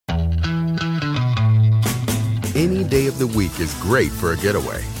Any day of the week is great for a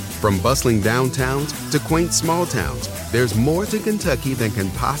getaway. From bustling downtowns to quaint small towns, there's more to Kentucky than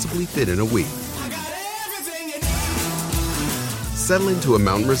can possibly fit in a week. Settle into a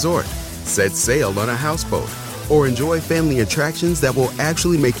mountain resort, set sail on a houseboat, or enjoy family attractions that will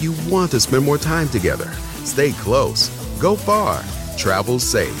actually make you want to spend more time together. Stay close, go far, travel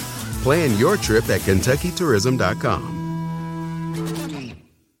safe. Plan your trip at KentuckyTourism.com.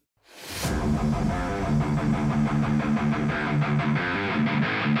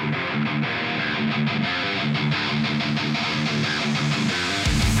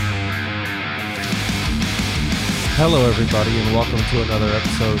 Hello, everybody, and welcome to another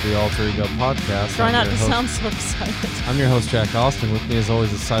episode of the Alter Ego Podcast. Try not to sound so excited. I'm your host, Jack Austin. With me, as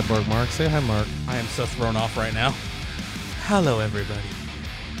always, is Cyborg Mark. Say hi, Mark. I am so thrown off right now. Hello, everybody.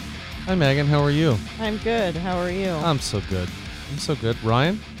 Hi, Megan. How are you? I'm good. How are you? I'm so good.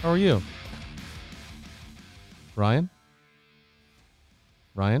 Ryan, how are you? Ryan?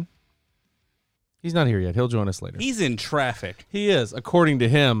 He's not here yet. He'll join us later. He's in traffic. He is, according to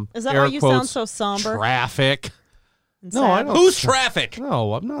him. Is that air why you quotes, sound so somber? Traffic. No, I don't. Who's traffic?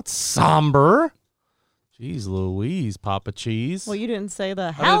 No, I'm not somber. Jeez Louise, Papa Cheese. Well, you didn't say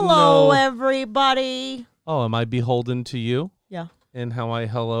the didn't know. hello, everybody. Oh, am I beholden to you? Yeah. And how I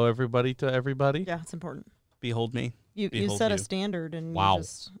hello everybody to everybody? Yeah, it's important. Behold me. You Behold set you. a standard and Wow. you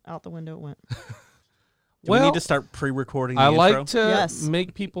just out the window it went. Do Well, we need to start pre-recording the I intro? like to Yes.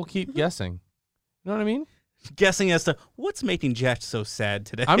 make people keep guessing. You know what I mean? Guessing as to what's making Jack so sad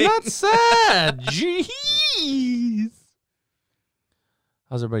today. I'm not sad. Jeez.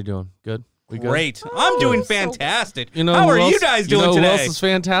 How's everybody doing? Good? We good? Great. I'm doing so fantastic. You know How who are else- you guys doing you know today? Who else is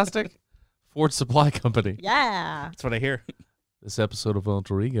fantastic? Ford Supply Company. Yeah. That's what I hear. This episode of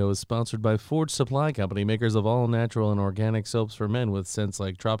Alter Ego is sponsored by Ford Supply Company, makers of all natural and organic soaps for men with scents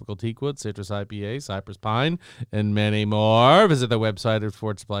like tropical teakwood, citrus IPA, cypress pine, and many more. Visit the website at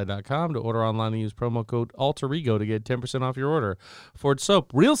FordSupply.com to order online and use promo code Alter Ego to get 10% off your order. Ford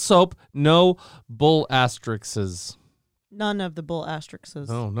soap, real soap, no bull asterisks. None of the bull asterisks.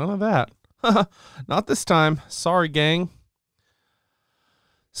 No, none of that. Not this time. Sorry, gang.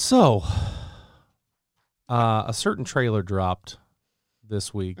 So, a certain trailer dropped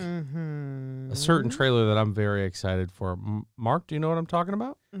this week. Mm-hmm. A certain trailer that I'm very excited for. Mark, do you know what I'm talking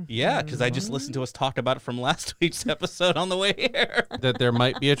about? Yeah, because I just listened to us talk about it from last week's episode on the way here. That there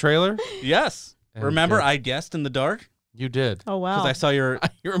might be a trailer? Yes. And, Remember, I guessed in the dark? You did. Oh, wow. Because I saw your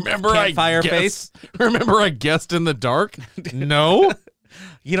You remember campfire face? Remember I guessed in the dark? No?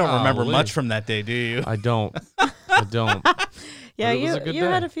 You don't remember Golly. much from that day, do you? I don't. Yeah, But it was a good you day.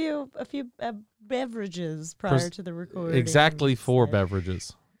 had a few beverages prior to the recording. Exactly 4 so-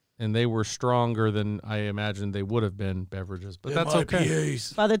 beverages. And they were stronger than I imagined they would have been beverages. But that's okay.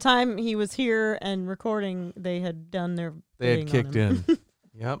 By the time he was here and recording, they had done their They had bidding on kicked him. in.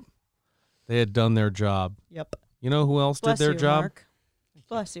 Yep. They had done their job. Yep. You know who else Bless did their you, job? Mark.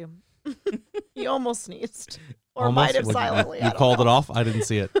 Bless you. He almost sneezed. Or Almost? might have What- silently. I You don't called know. it off? I didn't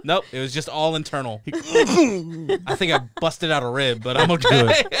see it. Nope, it was just all internal. I think I busted out a rib, but I'm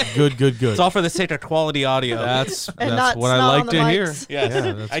okay. Good. It's all for the sake of quality audio. That's And not what I snot like on the to hear. mics. Yes.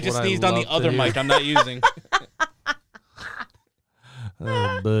 Yeah, that's I just what sneezed on the love to other hear. mic I'm not using.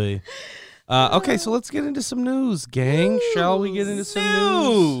 Oh, boy. Okay, so let's get into some news, gang. Shall we get into some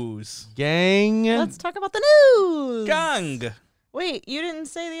news? Gang. Let's talk about the news. Gang. Wait, you didn't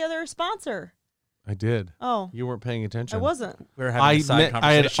say the other sponsor. I did. Oh, You weren't paying attention. I wasn't. We were having a side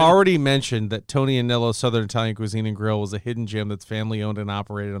I had conversation. already mentioned that Tony and Nello's Southern Italian Cuisine and Grill was a hidden gem that's family-owned and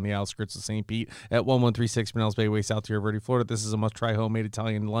operated on the outskirts of St. Pete at 1136 Pinellas Bay Way, South Rio Verde, Florida. This is a must-try homemade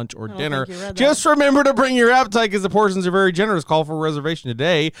Italian lunch or I don't dinner. think you read that. Just remember to bring your appetite because the portions are very generous. Call for a reservation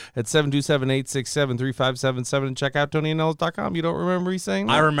today at 727-867-3577 and check out TonyandNellos.com. You don't remember me saying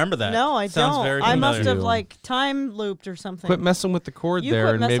that? I remember that. No, I Sounds don't. very I must familiar. have like time looped or something. Quit messing with the cord You there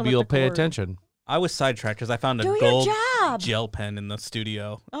quit and messing maybe with you'll the pay cord. attention. I was sidetracked because I found a Do your gold job. gel pen in the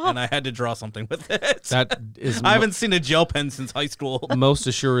studio, Oh. and I had to draw something with it. That is I haven't seen a gel pen since high school. most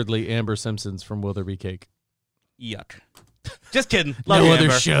assuredly Amber Simpson's from Witherby Cake. Yuck. Just kidding. Love No you, other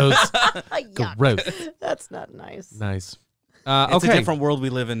Amber. shows. Yuck. Gross. That's not nice. Nice. It's Okay. a different world we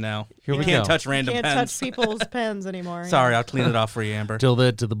live in now. Here you we can't go. touch random Can't pens. touch people's pens anymore. Sorry, Yeah. I'll clean it off for you, Amber. Till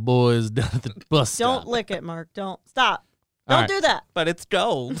then, to the boys down at the bus Don't stop. lick it, Mark. Don't. Stop. All Don't right. do that. But it's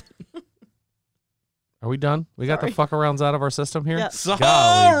gold. Are we done? We got the Sorry. fuck arounds out of our system here? Yeah. Sorry.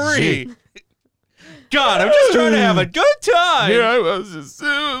 Golly gee. God, I'm just trying to have a good time. Here I was just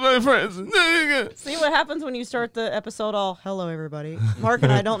sitting with my friends. See what happens when you start the episode all, hello, everybody. Mark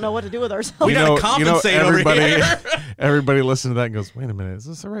and I don't know what to do with ourselves. We gotta compensate over everybody, here. everybody listen to that and goes, wait a minute, is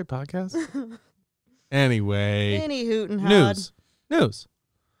this the right podcast? Anyway. Any hoot and hod. News.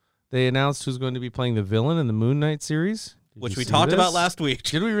 They announced who's going to be playing the villain in the Moon Knight series. Which we talked about last week.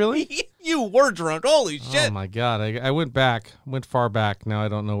 Did we really? You were drunk. Holy shit. Oh, my God. I went far back. Now I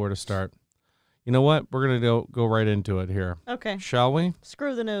don't know where to start. You know what? We're going to go right into it here. Okay. Shall we?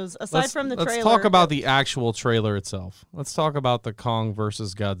 Screw the news. Aside from the trailer. Let's talk about the actual trailer itself. Let's talk about the Kong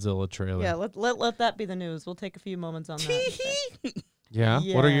versus Godzilla trailer. Yeah, let that be the news. We'll take a few moments on that. Yeah?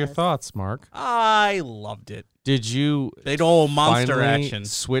 What are your Yes. thoughts, Mark? I loved it. Did you Big old monster finally action.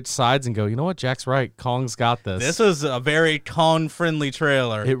 switch sides and go, you know what? Jack's right. Kong's got this. This was a very Kong-friendly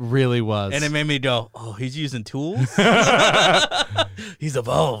trailer. It really was. And it made me go, oh, he's using tools? He's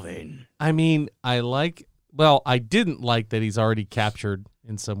evolving. I mean, I didn't like that he's already captured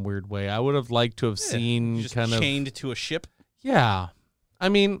in some weird way. I would have liked to have seen Just kind of chained to a ship. Yeah. I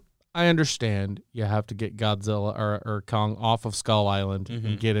mean, I understand you have to get Godzilla or Kong off of Skull Island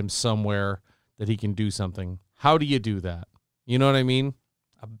and get him somewhere that he can do something. How do you do that? You know what I mean?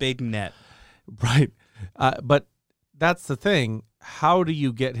 A big net. Right. But that's the thing. How do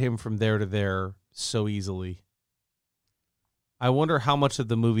you get him from there to there so easily? I wonder how much of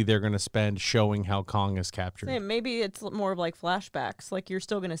the movie they're going to spend showing how Kong is captured. Maybe it's more of like flashbacks. Like you're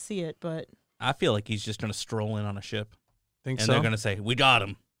still going to see it, but I feel like he's just going to stroll in on a ship. Think and so? they're going to say, we got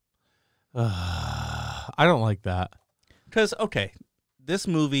him. I don't like that. Because, okay, this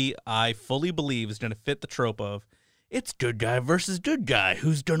movie, I fully believe, is going to fit the trope of, it's good guy versus good guy.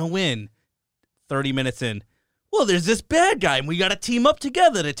 Who's going to win? 30 minutes in. Well, there's this bad guy, and we got to team up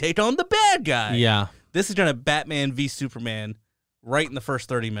together to take on the bad guy. Yeah. This is going to Batman v Superman right in the first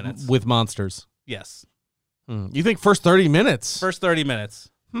 30 minutes. With monsters. Yes. You think first 30 minutes? First 30 minutes.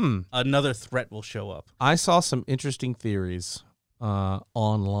 Another threat will show up. I saw some interesting theories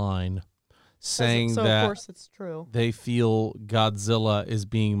online saying so that of course it's true. they feel Godzilla is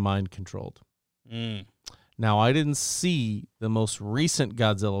being mind controlled. Now, I didn't see the most recent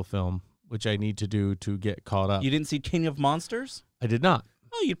Godzilla film, which I need to do to get caught up. You didn't see King of Monsters? I did not.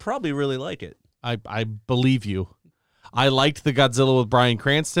 Oh, you'd probably really like it. I believe you. I liked the Godzilla with Bryan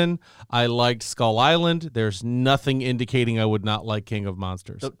Cranston. I liked Skull Island. There's nothing indicating I would not like King of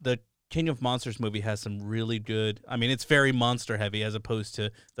Monsters. The King of Monsters movie has some really good... I mean, it's very monster heavy as opposed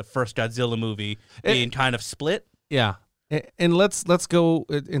to the first Godzilla movie being kind of split. Yeah. And let's go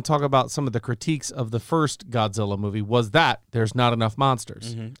and talk about some of the critiques of the first Godzilla movie was that there's not enough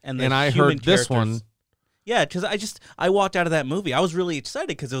monsters. And I heard this one... Yeah, because I walked out of that movie. I was really excited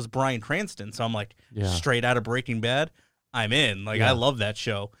because it was Bryan Cranston. So I'm like, straight out of Breaking Bad, I'm in. Like, I love that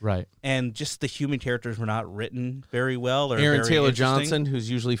show. Right. And just the human characters were not written very well. Or Aaron very Taylor interesting. Johnson, who's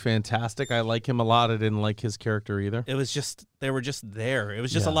usually fantastic. I like him a lot. I didn't like his character either. It was just, they were just there. It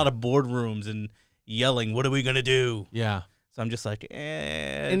was just a lot of boardrooms and yelling, what are we going to do? Yeah. So I'm just like,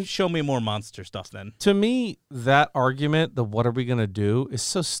 and show me more monster stuff then. To me, that argument, the what are we going to do, is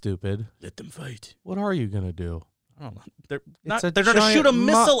so stupid. Let them fight. What are you going to do? I don't know. They're a going to shoot a giant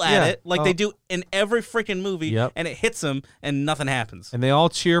missile at yeah. it like they do in every freaking movie, and it hits them and nothing happens. And they all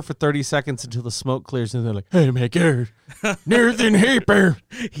cheer for 30 seconds until the smoke clears and they're like, hey, maker, nothing here.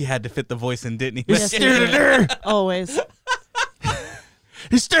 He had to fit the voice in, didn't he? He's still there. Always.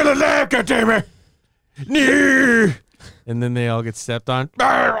 He's still alive, goddammit. No. And then they all get stepped on. Is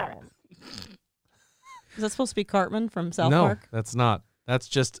that supposed to be Cartman from South No, Park? that's not. That's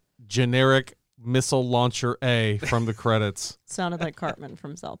just generic missile launcher A from the credits. Sounded like Cartman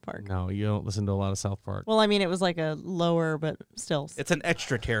from South Park. No, you don't listen to a lot of South Park. Well, I mean, it was like a lower, but still. It's an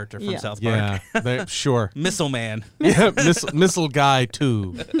extra character from Yeah. South Park. Yeah, sure. Missile Man. Yeah, missile guy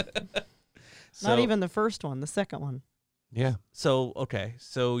too. Not even the first one, the second one. Yeah. So, okay.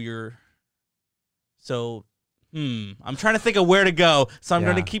 I'm trying to think of where to go, so I'm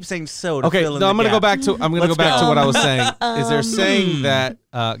going to keep saying so to Okay, fill in no, the I'm going to go gap. back to what I was saying. Is they're saying that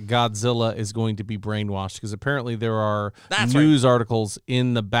Godzilla is going to be brainwashed because apparently there are news articles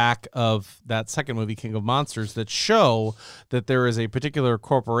in the back of that second movie, King of Monsters, that show that there is a particular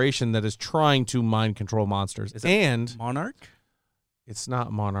corporation that is trying to mind control monsters. Is it and Monarch? It's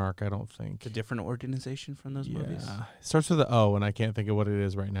not Monarch, I don't think. A different organization from those movies? It starts with an O, and I can't think of what it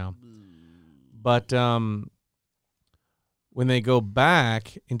is right now. But when they go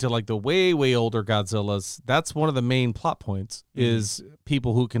back into like the way, way older Godzillas, that's one of the main plot points is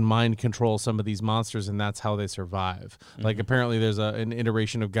people who can mind control some of these monsters, and that's how they survive. Like apparently there's an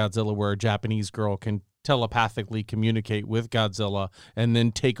iteration of Godzilla where a Japanese girl can telepathically communicate with Godzilla and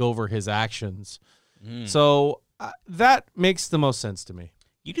then take over his actions. So that makes the most sense to me.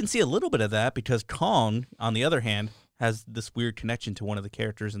 You can see a little bit of that because Kong, on the other hand, has this weird connection to one of the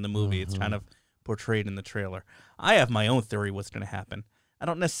characters in the movie. It's kind of portrayed in the trailer. I have my own theory what's going to happen. I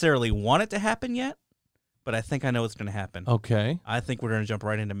don't necessarily want it to happen yet, but I think I know what's going to happen. Okay. I think we're going to jump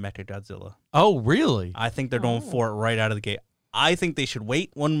right into Mecha Godzilla. Oh, really? I think they're going for it right out of the gate. I think they should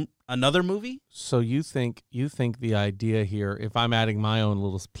wait another movie. So you think the idea here, if I'm adding my own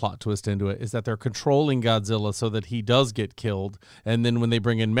little plot twist into it, is that they're controlling Godzilla so that he does get killed, and then when they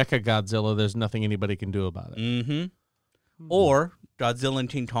bring in Mecha Godzilla, there's nothing anybody can do about it. Mm-hmm. Or Godzilla and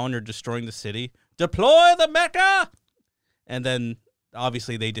King Kong are destroying the city. Deploy the mecha! And then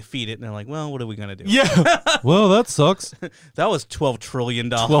obviously they defeat it, and they're like, well, what are we going to do? Yeah. Well, that sucks. That was $12 trillion.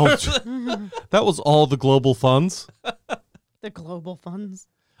 That was all the global funds. The global funds.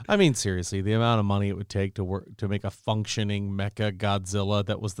 I mean, seriously, the amount of money it would take to make a functioning Mecha Godzilla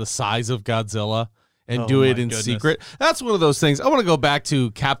that was the size of Godzilla and do it in secret. That's one of those things. I want to go back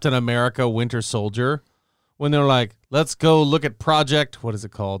to Captain America Winter Soldier when they're like, let's go look at Project. What is it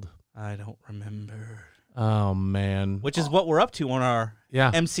called? I don't remember. Oh, man. Which is what we're up to on our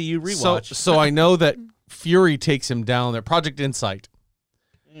MCU rewatch. So I know that Fury takes him down there. Project Insight.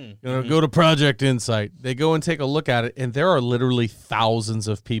 Go to Project Insight. They go and take a look at it, and there are literally thousands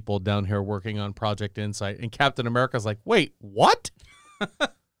of people down here working on Project Insight. And Captain America's like, wait, what?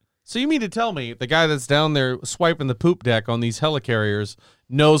 So you mean to tell me the guy that's down there swiping the poop deck on these helicarriers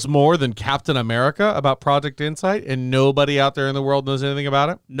knows more than Captain America about Project Insight, and nobody out there in the world knows anything about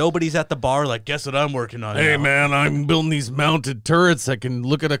it? Nobody's at the bar like, guess what I'm working on Hey, now? man, I'm building these mounted turrets that can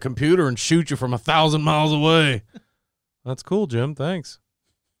look at a computer and shoot you from 1,000 miles away. That's cool, Jim. Thanks.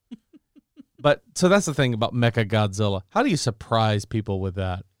 But so that's the thing about Mecha Godzilla. How do you surprise people with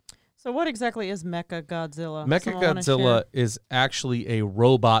that? So what exactly is Mecha Godzilla? Mecha Godzilla is actually a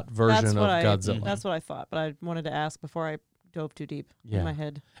robot version of Godzilla. That's what I thought, but I wanted to ask before I dove too deep in my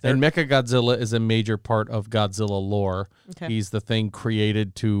head. And Mecha Godzilla is a major part of Godzilla lore. Okay. He's the thing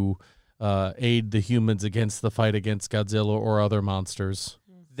created to aid the humans against the fight against Godzilla or other monsters.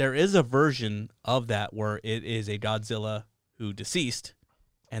 There is a version of that where it is a Godzilla who deceased,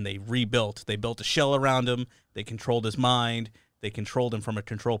 and they rebuilt. They built a shell around him. They controlled his mind. They controlled him from a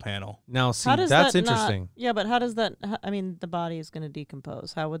control panel. Now, see, that's interesting. But how does that, I mean, the body is going to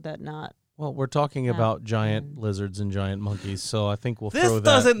decompose. How would that not? Well, we're talking about giant lizards and giant monkeys, so I think we'll This throw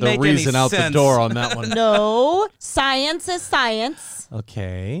doesn't the make reason any out the sense. door on that one. No, science is science.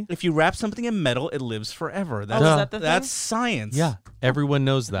 Okay. If you wrap something in metal, it lives forever. That's, is that the thing? that's science. Yeah, everyone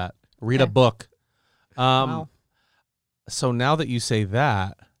knows that. Read a book. Wow. So now that you say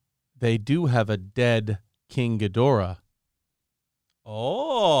that, they do have a dead King Ghidorah.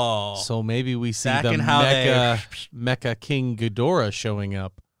 Oh. So maybe we see Back the in how Mecha King Ghidorah showing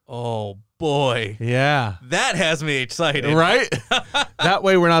up. Oh, boy. Yeah. That has me excited. Right? That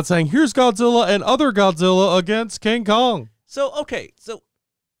way we're not saying, here's Godzilla and other Godzilla against King Kong. So, okay. So,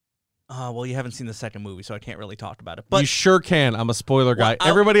 well, you haven't seen the second movie, so I can't really talk about it. But you sure can. I'm a spoiler guy. Well,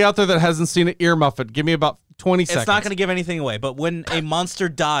 Everybody out there that hasn't seen it, earmuff it. Give me about 20 seconds. it's not going to give anything away. But when a monster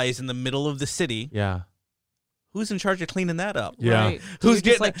dies in the middle of the city, Yeah. who's in charge of cleaning that up? Yeah. Right. Do Who's you just,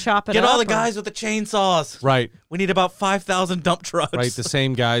 getting like chop it Get up all the or- guys with the chainsaws. Right. We need about 5,000 dump trucks. Right. The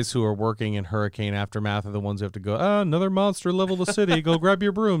same guys who are working in hurricane aftermath are the ones who have to go, another monster level the city. Go grab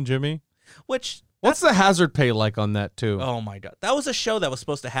your broom, Jimmy. Which What's the hazard pay like on that, too? oh my god, that was a show that was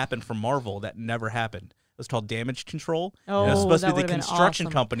supposed to happen from Marvel that never happened. It was called Damage Control. Oh, and it was supposed to that be the would've been construction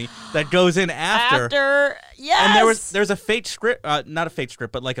awesome. company that goes in after. Yes. And there's a fake script, not a fake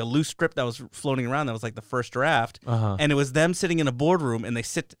script, but like a loose script that was floating around that was like the first draft. Uh-huh. And it was them sitting in a boardroom, and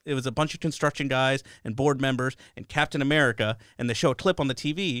it was a bunch of construction guys and board members and Captain America, and they show a clip on the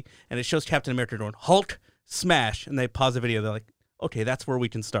TV, and it shows Captain America going, Hulk, smash, and they pause the video. They're like, okay, that's where we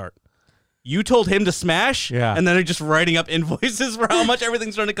can start. You told him to smash? Yeah. And then they're just writing up invoices for how much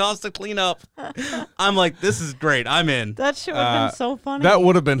everything's going to cost to clean up. I'm like, this is great. I'm in. That should have been so funny. That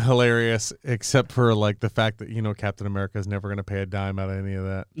would have been hilarious, except for like the fact that, Captain America is never going to pay a dime out of any of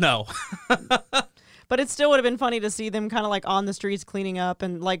that. No. But it still would have been funny to see them kind of like on the streets cleaning up,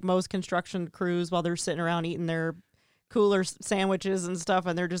 and like most construction crews while they're sitting around eating their cooler sandwiches and stuff,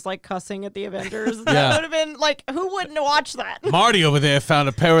 and they're just like cussing at the Avengers. Yeah. That would have been like, who wouldn't watch that? Marty over there found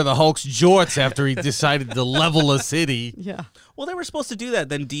a pair of the Hulk's jorts after he decided to level a city. Yeah. Well, they were supposed to do that.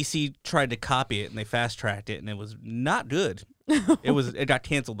 Then DC tried to copy it, and they fast-tracked it, and it was not good. It got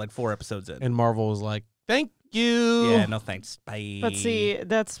canceled like 4 episodes in. And Marvel was like, thank you. Yeah, no thanks. Bye. But see,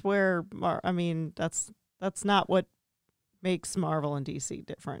 that's where that's not what makes Marvel and DC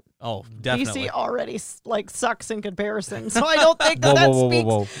different. Oh, definitely. DC already like sucks in comparison, so I don't think that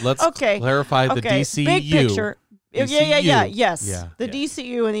Whoa. speaks. Let's Okay. clarify the Okay, DCU. big picture. Yes. Yeah. The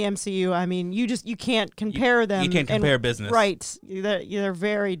DCU and the MCU. I mean, you can't compare them. You can't compare business, right? They're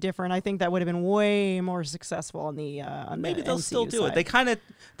very different. I think that would have been way more successful on the Maybe the they'll MCU still do side. it.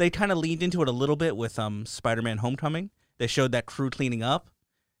 They kind of leaned into it a little bit with Spider-Man: Homecoming. They showed that crew cleaning up,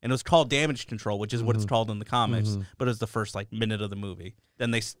 and it was called damage control, which is what it's called in the comics. But it was the first minute of the movie.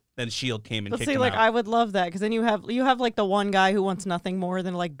 Then Shield came and But kicked see, him out. I would love that because then you have like the one guy who wants nothing more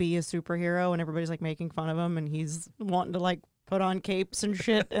than be a superhero, and everybody's making fun of him, and he's wanting to put on capes and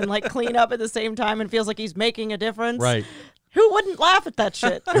shit and clean up at the same time, and feels like he's making a difference. Right. Who wouldn't laugh at that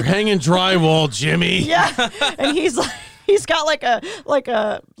shit? You're hanging drywall, Jimmy. Yeah, and he's got like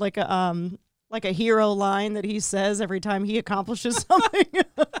a hero line that he says every time he accomplishes something.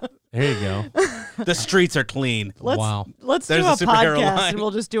 There you go. The streets are clean. Wow. Let's There's do a a superhero podcast line. and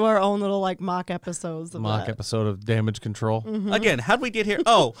we'll just do our own little mock episodes of Mock that. episode of Damage Control. Again, how'd we get here?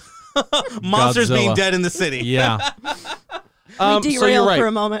 Oh, monsters being Godzilla. dead in the city. Yeah. We so you're derailed right. for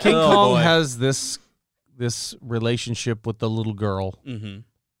a moment. King Oh, Kong boy. has this relationship with the little girl,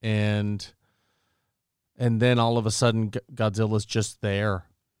 and then all of a sudden Godzilla's just there.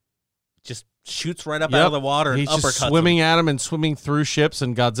 Just shoots right up out of the water and He's uppercuts just him. swimming at him and swimming through ships,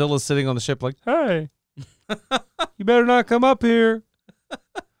 and Godzilla's sitting on the ship like, "Hey, you better not come up here.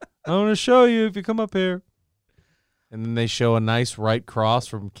 I want to show you if you come up here." And then they show a nice right cross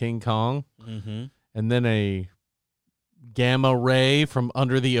from King Kong, and then a gamma ray from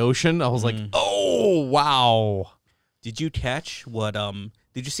under the ocean. I was like, "Oh, wow!" Did you catch what?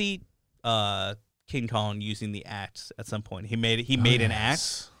 Did you see King Kong using the axe at some point? He made an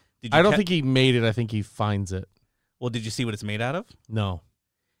axe. Did you I don't think he made it. I think he finds it. Well, did you see what it's made out of? No.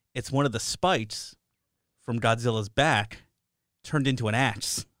 It's one of the spikes from Godzilla's back turned into an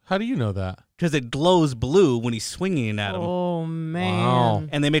axe How do you know that? because it glows blue when he's swinging it at him. Oh man! Wow.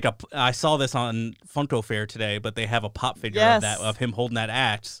 And they make I saw this on Funko Fair today, but they have a pop figure Yes. of him holding that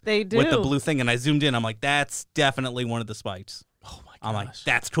axe They do. with the blue thing. And I zoomed in. I'm like, that's definitely one of the spikes. Oh my gosh. I'm like,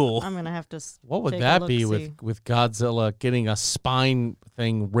 that's cool. I'm gonna have to. What would take a that be look-see. with Godzilla getting a spine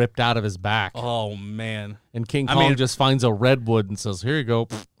thing ripped out of his back? Oh man, And King I Kong mean- just finds a redwood and says, "Here you go."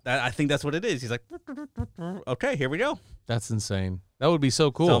 I think that's what it is. He's like, okay, here we go. That's insane. That would be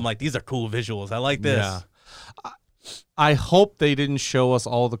so cool. So I'm like, these are cool visuals. I like this. Yeah. I hope they didn't show us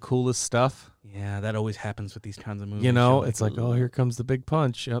all the coolest stuff. Yeah, that always happens with these kinds of movies. You know, You're it's like, oh, here comes the big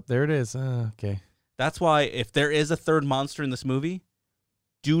punch. Yep, there it is. Okay. That's why if there is a third monster in this movie,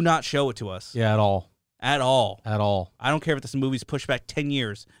 do not show it to us. Yeah, at all. At all. At all. I don't care if this movie's pushed back 10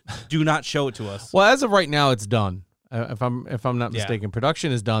 years. Do not show it to us. Well, as of right now, it's done. If I'm not Yeah. mistaken,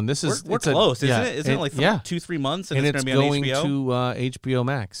 production is done. This is We're it's close, yeah, isn't it? Isn't it like 2-3 months and, and it's it's going to going be on HBO? to HBO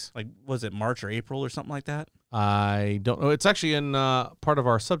Max. Like, was it March or April or something like that? I don't know. It's actually in part of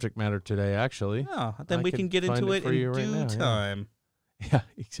our subject matter today, actually. Oh, then I we could can get find into it it for you in right due now, yeah. time. Yeah,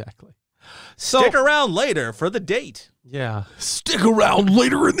 exactly. So Stick around later for the date. yeah, stick around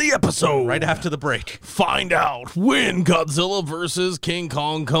later in the episode. Right after the break. Find out when Godzilla versus King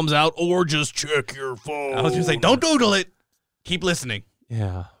Kong comes out, or just check your phone. I was going to say, don't doodle it. Keep listening.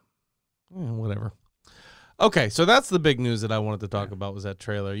 Yeah. Whatever. Okay, so that's the big news that I wanted to talk about was that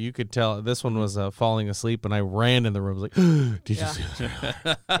trailer. You could tell this one was falling asleep, and I ran in the room. I was like, did you see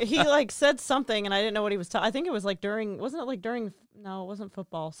that? He said something, and I didn't know what he was. I think it was during. Wasn't it during? No, it wasn't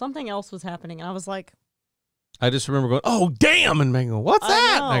football. Something else was happening, and I was like, I just remember going, oh, damn, and Megan going, what's I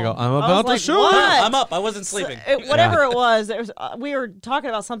that? know. And I go, I'm I was about to like, show what? you. I'm up. I wasn't sleeping. Whatever it was, we were talking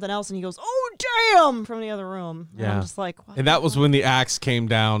about something else, and he goes, "Oh damn!" from the other room. And Yeah. I'm just like, what And the that was hell? when the axe came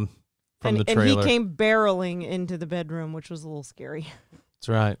down from the and trailer. he came barreling into the bedroom, which was a little scary. That's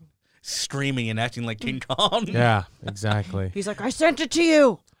right. Screaming and acting like King Kong. Yeah, exactly. He's like, "I sent it to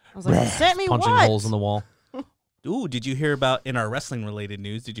you." I was like, "You sent me Punching what?" holes in the wall. Ooh, did you hear about, in our wrestling related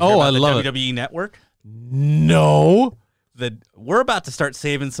news, did you Oh, hear I about love the it. WWE Network? No. We're about to start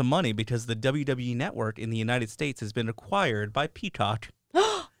saving some money because the WWE Network in the United States has been acquired by Peacock.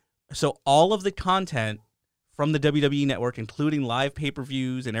 So all of the content from the WWE Network, including live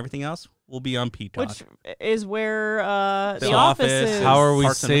pay-per-views and everything else, will be on Peacock. Which is where The the Office. office is. How are we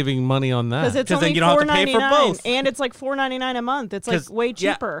Parks and- saving money on Because that? it's 'Cause then only you don't have to pay for $4.99, both. and it's like $4.99 a month. It's like 'Cause, way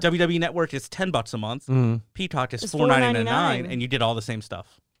cheaper. Yeah, WWE Network is $10 a month. Mhm. Peacock is It's $4.99, $4.99. and you get all the same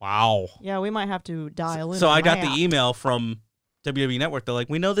stuff. Wow. Yeah, we might have to dial in. So on I got that. the email from WWE Network. They're like,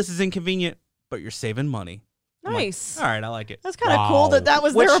 "We know this is inconvenient, but you're saving money." I'm like, Nice. all right, I like it. That's kind of Wow. cool that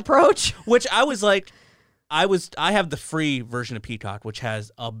was their Which- approach. Which I was like, I have the free version of Peacock, which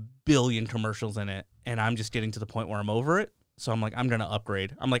has a billion commercials in it, and I'm just getting to the point where I'm over it. So I'm like, I'm gonna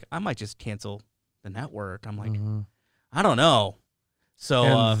upgrade. I'm like, I might just cancel the network. I'm like, Mm-hmm. I don't know. So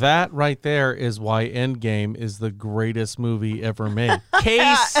And that right there is why Endgame is the greatest movie ever made.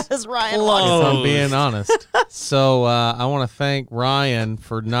 case As Ryan If closed. I'm being honest. So I want to thank Ryan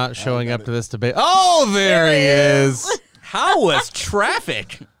for not showing up to this debate. Oh, there he is. How was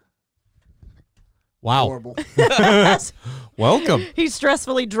traffic? Wow. Horrible. Welcome. He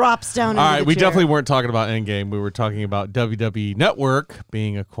stressfully drops down. All into right, the we chair. definitely weren't talking about Endgame. We were talking about WWE Network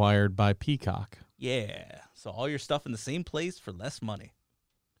being acquired by Peacock. Yeah. So all your stuff in the same place for less money.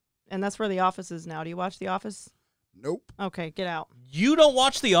 And that's where The Office is now. Do you watch The Office? Nope. Okay, get out, You don't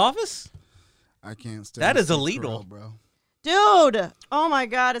watch The Office? I can't stand That is Steve illegal. Carell, bro. dude. Oh my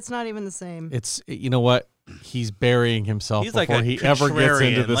God, it's not even the same. It's, you know what? He's burying himself He's like before a he ever gets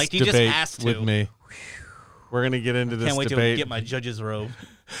into contrarian. this Like, he just debate has to. with me. We're going to get into this Can't wait debate. to get my judge's robe.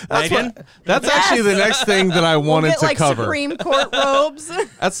 That's, Megan? that's actually the next thing that I wanted we'll get, to like, cover. Supreme Court robes.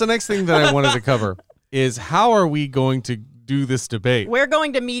 That's the next thing that I wanted to cover is how are we going to do this debate? We're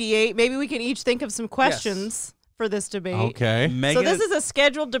going to mediate. Maybe we can each think of some questions for this debate. Okay. So Megan this is a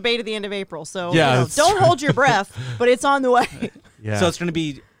scheduled debate at the end of April. So Yeah, you know, it's don't true. hold your breath, but it's on the way. Yeah. So it's going to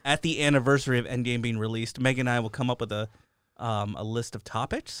be at the anniversary of Endgame being released. Megan and I will come up with a list of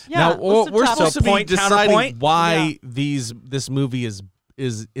topics. Yeah, now list of we're topics. supposed to be Point, deciding counterpoint? why this movie is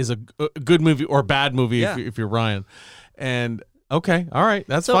a good movie or bad movie Yeah. if you're Ryan. And okay, all right,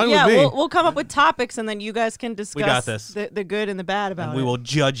 that's So fine yeah, with me. we'll come up with topics, and then you guys can discuss got this. The good and the bad about And it. we will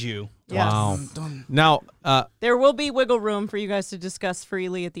judge you. Yes. Wow. Done. Now, There will be wiggle room for you guys to discuss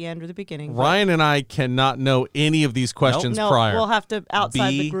freely at the end or the beginning. but Ryan and I cannot know any of these questions no, prior. we'll have to outside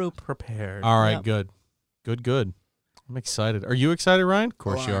Be the group. prepared. All right, Yep. good. I'm excited. Are you excited, Ryan? Of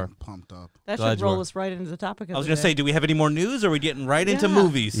course you I'm are. pumped up. That Glad should you roll are. us right into the topic of I was the going to day. say, do we have any more news or are we getting right into Yeah.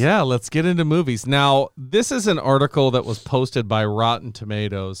 movies? Yeah, let's get into movies. Now, this is an article that was posted by Rotten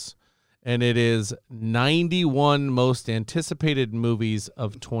Tomatoes, and it is 91 most anticipated movies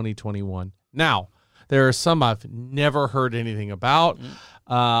of 2021. Now, there are some I've never heard anything about.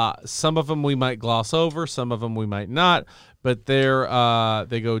 Some of them we might gloss over, some of them we might not, but they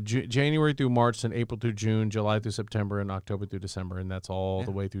go January through March, and April through June, July through September, and October through December, and that's all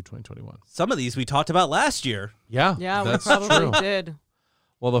the way through 2021. Some of these we talked about last year. Yeah, Yeah, we that's probably true. did.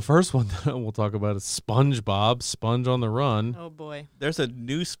 Well, the first one that we'll talk about is SpongeBob, Sponge on the Run. Oh boy, There's a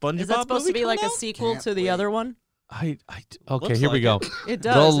new SpongeBob is that supposed to movie be like a coming out? sequel Can't to the wait. other one? Okay, Looks here we like go. it. It The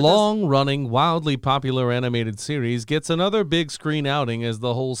does. It does. long-running, wildly popular animated series gets another big screen outing as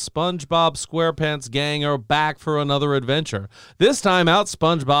the whole SpongeBob SquarePants gang are back for another adventure. This time out,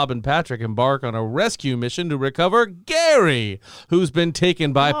 SpongeBob and Patrick embark on a rescue mission to recover Gary, who's been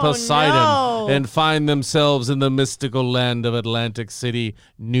taken by Oh, Poseidon, no. and find themselves in the mystical land of Atlantic City,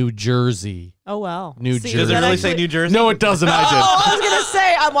 New Jersey. Oh wow, New See, Jersey. Does it that really actually- say New Jersey? No, it doesn't. I did. Oh, I was gonna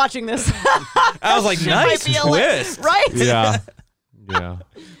say I'm watching this. I was like, Shit nice might be a li- twist. right? Yeah. Yeah.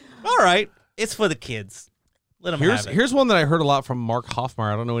 All right. It's for the kids. Let them have it. Here's one that I heard a lot from Mark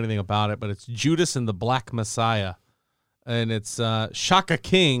Hoffmeyer. I don't know anything about it, but it's Judas and the Black Messiah. And it's Shaka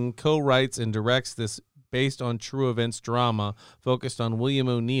King co-writes and directs this based on true events drama focused on William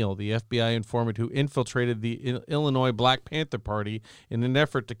O'Neill, the FBI informant who infiltrated the Illinois Black Panther Party in an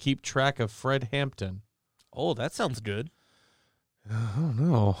effort to keep track of Fred Hampton. Oh, that sounds good. I don't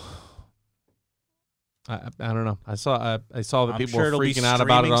know. I don't know. I saw that I'm people sure were it'll be freaking out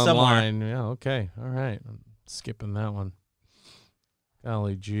about it streaming somewhere. online. Yeah, okay. All right. I'm skipping that one.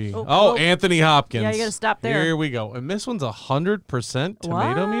 Golly gee. Oh, Oh, oh. Anthony Hopkins. Yeah, you gotta stop there. Here we go. And this one's 100%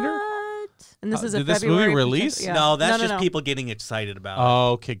 tomato meter? What? And this is a did this February movie release? potential- No, that's no, just no. people getting excited about it.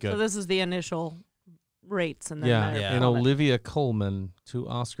 Oh, okay, good. So this is the initial rates, and then Yeah, they're and on it. Olivia Colman, 2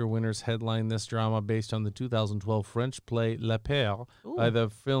 Oscar winners, headline this drama based on the 2012 French play Le Père by the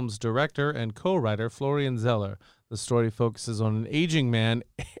film's director and co-writer Florian Zeller. The story focuses on an aging man,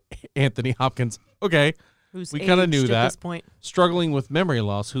 Anthony Hopkins. Okay, Who's we kinda aged knew at that. this point. struggling with memory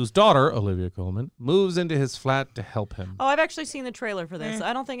loss, whose daughter, Olivia Colman, moves into his flat to help him. Oh, I've actually seen the trailer for this.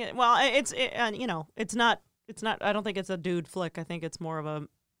 I don't think it. Well, you know, it's not. It's not. I don't think it's a dude flick. I think it's more of a.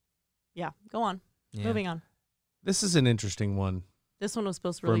 Yeah. Go on. Yeah. Moving on. This is an interesting one. This one was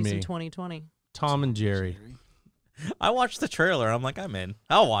supposed to For release me. in 2020. Tom and Jerry. I watched the trailer. I'm like, I'm in.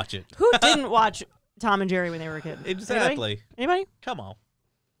 I'll watch it. Who didn't watch Tom and Jerry when they were a kid? Exactly. Anybody? Come on.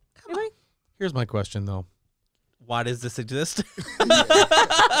 Anybody? Here's my question, though. Why does this exist?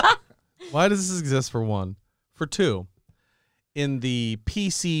 Why does this exist, for one? For two, in the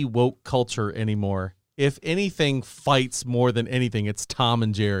PC woke culture anymore, if anything fights more than anything, it's Tom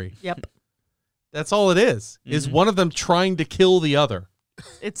and Jerry. Yep. That's all it is one of them trying to kill the other.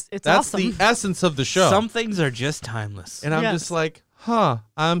 It's That's awesome. the essence of the show. Some things are just timeless. and I'm Yes. just like,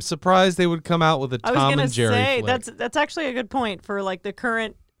 I'm surprised they would come out with a I was Tom gonna and Jerry say flick. that's actually a good point for like the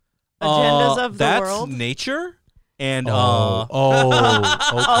current agendas of the that's world. nature. And okay.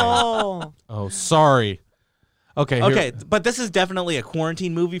 Oh, Sorry. Okay. okay, but this is definitely a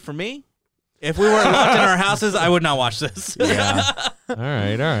quarantine movie for me. If we weren't locked in our houses, I would not watch this. Yeah. All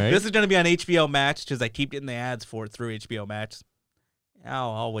right. This is going to be on HBO Max because I keep getting the ads for it through HBO Max.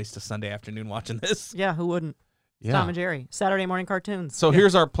 I'll waste a Sunday afternoon watching this. yeah. Who wouldn't? Yeah. Tom and Jerry, Saturday morning cartoons. So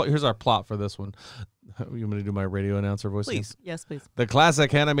here's our plot for this one. You want me to do my radio announcer voice? Please. Yes, please. The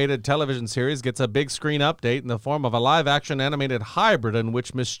classic animated television series gets a big screen update in the form of a live-action animated hybrid in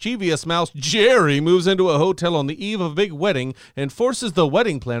which mischievous mouse Jerry moves into a hotel on the eve of a big wedding and forces the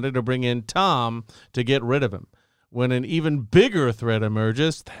wedding planner to bring in Tom to get rid of him. When an even bigger threat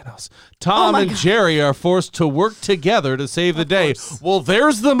emerges, Thanos, Tom and Jerry are forced to work together to save the day. Well,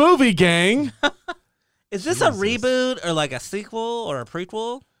 there's the movie, gang. Is this a reboot or like a sequel or a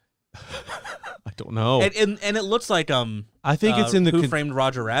prequel? I don't know. And it looks like I think it's in the Who Framed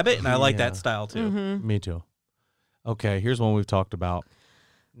Roger Rabbit, and I like Yeah. that style too. Mm-hmm. Me too. Okay, here's one we've talked about.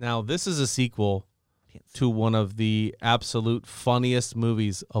 Now, this is a sequel to one of the absolute funniest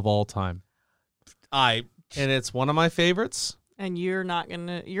movies of all time. And it's one of my favorites. And you're not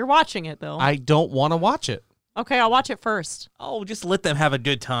gonna. You're watching it though. I don't want to watch it. Okay, I'll watch it first. Just let them have a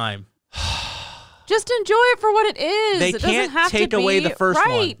good time. Just enjoy it for what it is. They It doesn't can't have take to away be, the first one.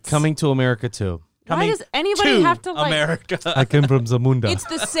 right. Coming to America too. Why does anybody to have to like? America? I came from Zamunda. It's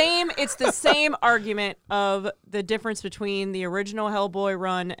the same. It's the same argument of the difference between the original Hellboy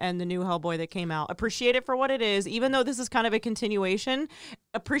run and the new Hellboy that came out. Appreciate it for what it is, even though this is kind of a continuation.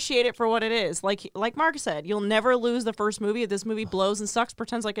 Appreciate it for what it is. Like Mark said, you'll never lose the first movie. If this movie blows and sucks,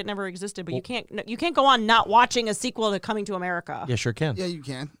 pretends like it never existed. But you can't go on not watching a sequel to Coming to America. Yeah, sure can. Yeah, you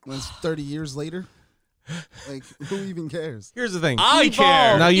can. When it's 30 years later, like who even cares? Here's the thing. I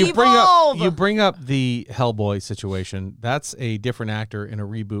care. Now you Evolve! bring up the Hellboy situation. That's a different actor in a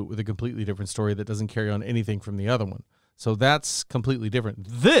reboot with a completely different story that doesn't carry on anything from the other one. So that's completely different.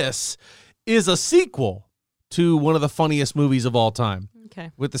 This is a sequel to one of the funniest movies of all time.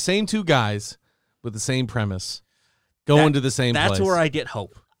 Okay. With the same two guys, with the same premise, going to the same place. That's where I get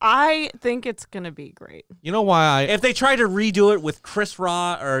hope. I think it's gonna be great. You know why If they try to redo it with Chris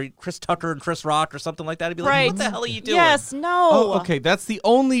Tucker and Chris Rock or something like that, I'd be like, what the hell are you doing? Yes. No. Oh, okay. That's the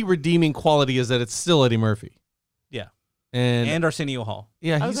only redeeming quality is that it's still Eddie Murphy. Yeah. And Arsenio Hall.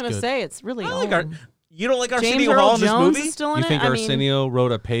 yeah, I he's was gonna good. say it's really. I like you don't like James Arsenio Earl Hall in this Jones movie? is still in You it. think I mean, Arsenio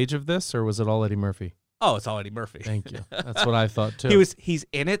wrote a page of this, or was it all Eddie Murphy? Oh, it's all Eddie Murphy. Thank you. That's what I thought too. He's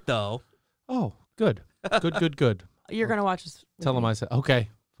in it though. Oh, good. Good. you're gonna watch this. Tell him I said, okay,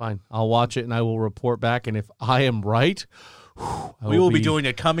 fine. I'll watch it and I will report back. And if I am right, We will be doing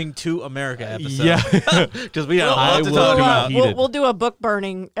a Coming to America episode. Yeah. Because we got a I lot to will talk be about. heated. We'll do a book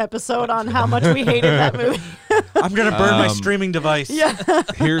burning episode on how much we hated that movie. I'm going to burn my streaming device. Yeah.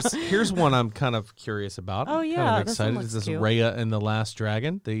 Here's one I'm kind of curious about. Oh, I'm yeah, kind of this one excited. looks Is this cute. Raya and the Last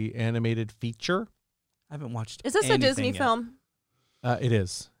Dragon, the animated feature? I haven't watched Is this a anything Disney yet. film? It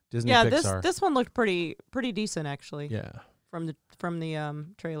is Disney Yeah, Pixar. this one looked pretty decent actually. Yeah. From the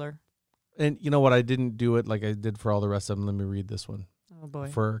trailer. And you know what? I didn't do it like I did for all the rest of them. Let me read this one. Oh boy.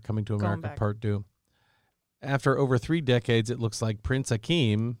 For Coming to Going America back. Part 2. After over 3 decades, it looks like Prince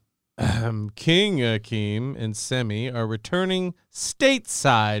Akeem, King Akeem, and Semi are returning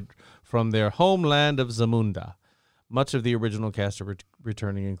stateside from their homeland of Zamunda. Much of the original cast are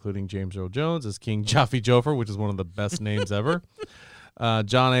returning, including James Earl Jones as King Jaffe Joffer, which is one of the best names ever.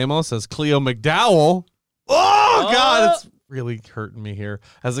 John Amos as Cleo McDowell. Oh, God, it's really hurting me here.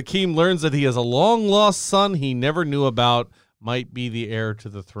 As Akeem learns that he has a long-lost son he never knew about, might be the heir to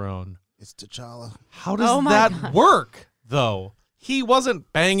the throne. It's T'Challa. How does Oh my that God. work, though? He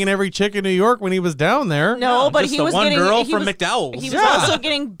wasn't banging every chick in New York when he was down there. No, but just he the was one getting girl he from was, McDowell's. He was Yeah. also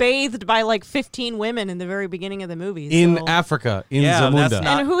getting bathed by like 15 women in the very beginning of the movie. In so. Africa, in Yeah, Zamunda. that's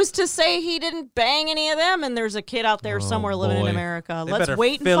not- And who's to say he didn't bang any of them? And there's a kid out there Oh, somewhere living in boy. America. They Let's better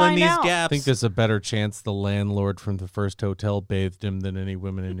wait and fill in find these out. gaps. I think there's a better chance the landlord from the first hotel bathed him than any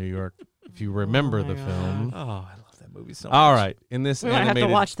women in New York, if you remember my the God. film. Oh, I love that movie so much. All right, in this We might have animated,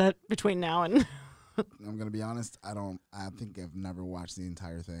 to watch that between now and. I'm gonna be honest. I think I've never watched the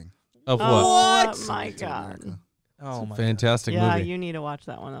entire thing. of what? Oh my Coming to God. America. Oh, my Fantastic Yeah, movie. you need to watch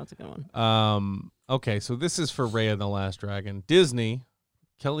that one. That's a good one. Okay, so this is for Raya and the Last Dragon. Disney,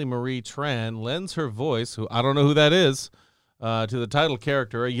 Kelly Marie Tran lends her voice, who I don't know who that is, to the title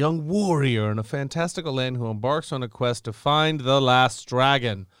character, a young warrior in a fantastical land who embarks on a quest to find the last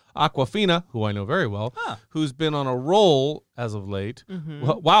dragon. Aquafina, who I know very well, who's been on a roll as of late.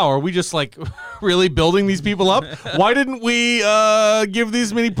 Wow, are we just like really building these people up? Why didn't we give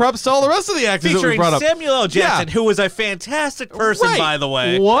these many props to all the rest of the actors that we Featuring brought up? Samuel L. Jackson, who was a fantastic person, Right. by the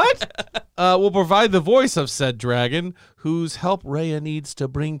way. What? Will provide the voice of said dragon, whose help Rhea needs to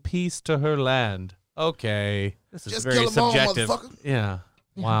bring peace to her land. Okay. This is Just very kill them all, subjective. motherfucker. Yeah.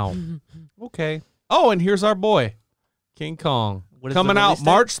 Wow. Okay. Oh, and here's our boy, King Kong. What is Coming the out release date?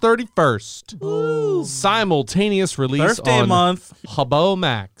 March 31st. Simultaneous release Birthday on month. Hubbo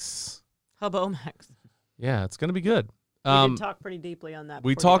Max. Hubbo Max. Yeah, it's going to be good. We did talk pretty deeply on that.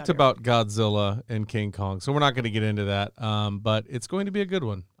 We before you talked got here. about Godzilla and King Kong, so we're not going to get into that. But it's going to be a good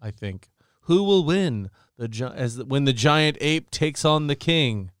one, I think. Who will win when the giant ape takes on the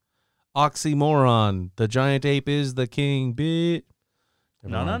king? Oxymoron. The giant ape is the king, bitch.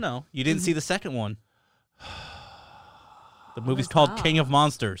 No. You didn't see the second one. The movie's called King of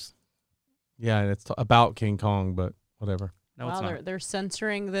Monsters. Yeah, and it's about King Kong, but whatever. No, Wow, it's not. they're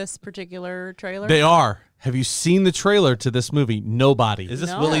censoring this particular trailer. They are. Have you seen the trailer to this movie? Nobody. Is this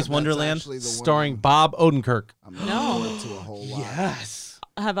No. Willy's That's Wonderland? actually the one Starring Bob Odenkirk. I'm No. not going to a whole lot. Yes.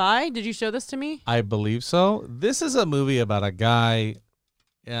 Have I? Did you show this to me? I believe so. This is a movie about a guy.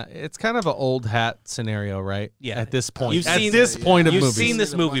 Yeah, it's kind of an old hat scenario, right? Yeah. At this point. You've At seen- this point of You've movies. seen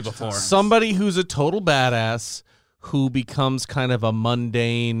this a movie bunch of before. times. Somebody who's a total badass who becomes kind of a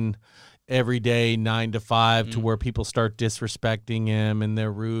mundane, everyday 9 to 5 to where people start disrespecting him and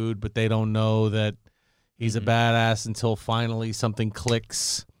they're rude, but they don't know that he's a badass until finally something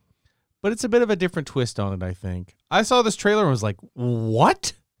clicks. But it's a bit of a different twist on it, I think. I saw this trailer and was like,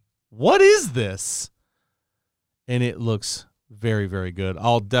 what? What is this? And it looks very, very good.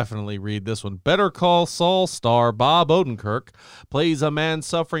 I'll definitely read this one. Better Call Saul star Bob Odenkirk plays a man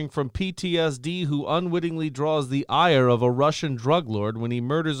suffering from PTSD who unwittingly draws the ire of a Russian drug lord when he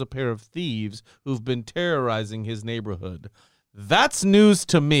murders a pair of thieves who've been terrorizing his neighborhood. That's news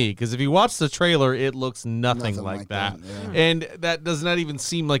to me, because if you watch the trailer, it looks nothing like that. yeah. And that does not even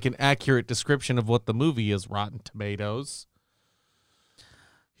seem like an accurate description of what the movie is, Rotten Tomatoes.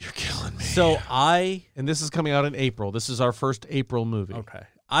 You're killing me. So And this is coming out in April. This is our first April movie. Okay.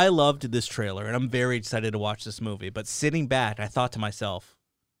 I loved this trailer, and I'm very excited to watch this movie. But sitting back, I thought to myself,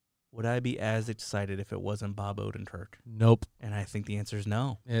 would I be as excited if it wasn't Bob Odenkirk? Nope. And I think the answer is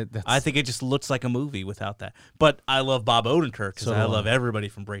no. That's- I think it just looks like a movie without that. But I love Bob Odenkirk because So I do love I. everybody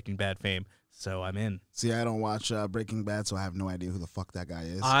from Breaking Bad fame. So I'm in. See, I don't watch Breaking Bad, so I have no idea who the fuck that guy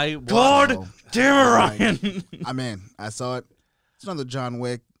is. God So, damn it, like, Ryan. I'm in. I saw it. It's another John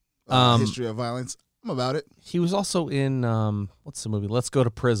Wick history of violence. I'm about it. He was also in what's the movie? Let's Go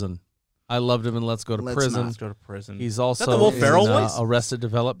to Prison. I loved him in Let's Go to Let's Prison. Let's go to prison. He's also the Will in, Ferrell voice? Arrested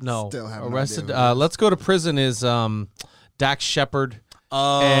Development. No, Still have no Arrested. idea who it is. Let's Go to Prison is Dax Shepard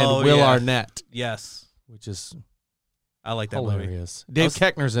oh, and Will yeah. Arnett, Yes. which is I like that movie. hilarious. Dave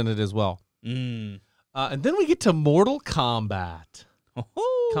Koechner's in it as well. Mm. And then we get to Mortal Kombat.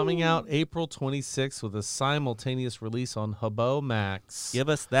 Oh. Coming out April 26th with a simultaneous release on Hubbo Max. Give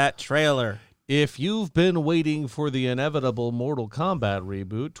us that trailer. If you've been waiting for the inevitable Mortal Kombat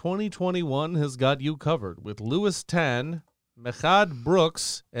reboot, 2021 has got you covered with Louis Tan, Mehcad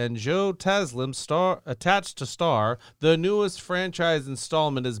Brooks, and Joe Taslim attached to star. The newest franchise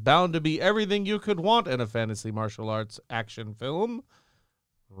installment is bound to be everything you could want in a fantasy martial arts action film.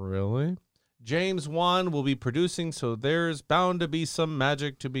 Really? James Wan will be producing, so there's bound to be some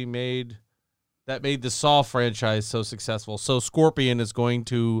magic to be made that made the Saw franchise so successful. So Scorpion is going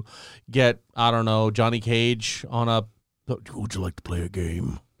to get, I don't know, Johnny Cage on a, would you like to play a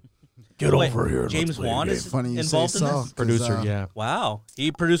game? Get Wait, over here. and James let's play a Wan game." is Funny you involved say in Saw, this? 'cause, Producer, yeah. Wow.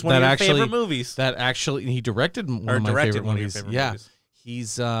 He produced one That of your actually- favorite movies. That actually, he directed one Or of my directed favorite one of your movies. favorite Yeah. movies.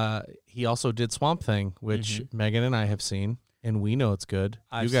 He also did Swamp Thing, which Megan and I have seen, and we know it's good.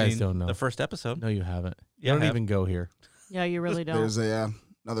 I've you guys seen don't know. the first episode. No, you haven't. You Yeah, I don't have. even go here. Yeah, you really don't. There's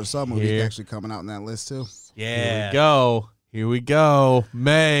another Saw movie Here. actually coming out in that list too. Here Yeah. we go. Here we go.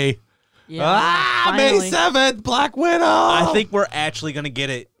 May. Yeah, May finally. 7th, Black Widow. I think we're actually going to get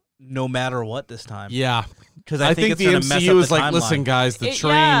it no matter what this time. Yeah. Because I think it's the gonna mess MCU up is the like, timeline. listen, guys, the It-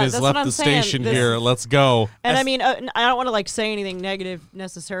 train yeah, has that's left what I'm the saying. station This- here. Let's go. And I mean, I don't want to like say anything negative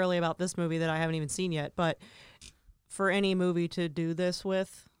necessarily about this movie that I haven't even seen yet, but for any movie to do this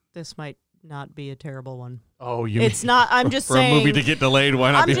with, this might not be a terrible one. Oh, you It's not. I'm just for saying. a movie to get delayed,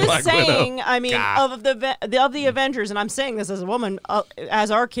 why not I'm be just Black saying. Widow? I mean, God. of the Avengers, and I'm saying this as a woman, as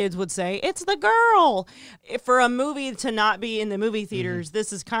our kids would say, it's the girl. For a movie to not be in the movie theaters,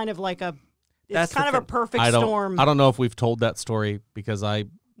 this is kind of like a. It's That's the kind of a thing. perfect I storm. don't know if we've told that story because I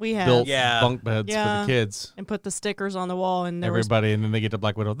We have. built Yeah. bunk beds for Yeah. the kids. And put the stickers on the wall, and there was Everybody, and then they get to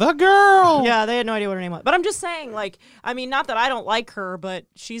Black Widow. The girl. yeah, they had no idea what her name was. But I'm just saying, like, I mean, not that I don't like her, but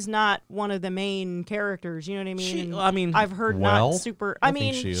she's not one of the main characters. You know what I mean? And I mean, I've heard Well, not super. I I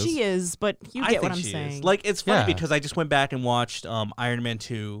think mean, she is. but you I get think what I'm she is. saying. Like, it's funny Yeah. because I just went back and watched Iron Man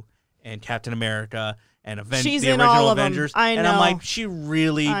 2 and Captain America and She's the in original all of 'em. Avengers. I And I'm know. like, she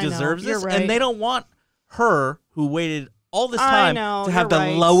really I know. deserves You're this. right. And they don't want her, who waited all this I time, know. to have You're the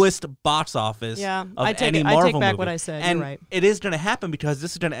right. lowest box office Yeah. of I take any it- Marvel I take back movie. what I said. And You're right. it is going to happen because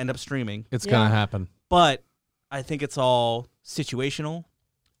this is going to end up streaming. It's Yeah. gonna happen. But I think it's all situational.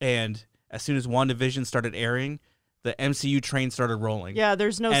 And as soon as WandaVision started airing, the MCU train started rolling. Yeah,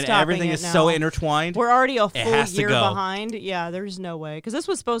 there's no and stopping everything it is now. so intertwined. We're already a It full has to year go. behind. Yeah, there's no way. Because this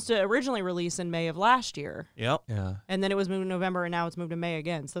was supposed to originally release in May of last year. Yep. Yeah. And then it was moved to November, and now it's moved to May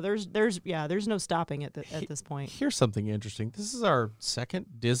again. So there's no stopping it at this point. Here's something interesting. This is our second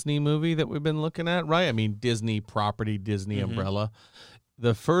Disney movie that we've been looking at, right? I mean, Disney property, Disney umbrella.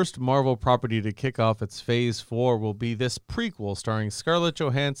 The first Marvel property to kick off its Phase 4 will be this prequel starring Scarlett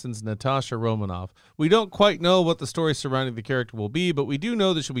Johansson's Natasha Romanoff. We don't quite know what the story surrounding the character will be, but we do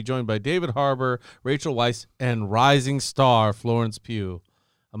know that she'll be joined by David Harbour, Rachel Weisz, and rising star Florence Pugh,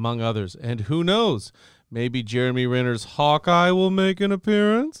 among others. And who knows, maybe Jeremy Renner's Hawkeye will make an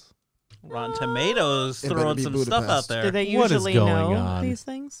appearance? Rotten Tomatoes It better throwing be some stuff out Budapest. Do there. they What is usually going know on? these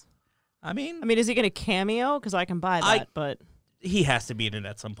things? I mean, Is he going to cameo? Because I can buy that, but he has to be in it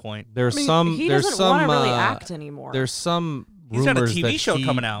at some point. There's I mean, some. he there's doesn't some. want to really act anymore. There's some He's got a rumors TV that show he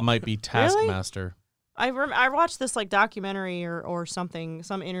coming out. might be Taskmaster. I watched this like documentary or something,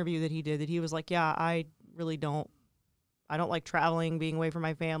 some interview that he did that he was like, yeah, I really don't like traveling, being away from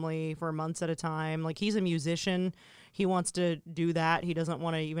my family for months at a time. Like, he's a musician. He wants to do that. He doesn't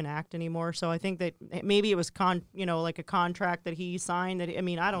want to even act anymore. So I think that maybe it was like a contract that he signed.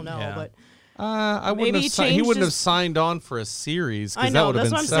 I don't know, Yeah. but I wouldn't Maybe have. he He changed wouldn't have his- signed on for a series I because that know would have that's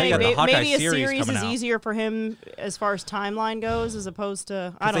been what I'm saying. separate. The Hawkeye Maybe a series series coming is out. easier for him as far as timeline goes, as opposed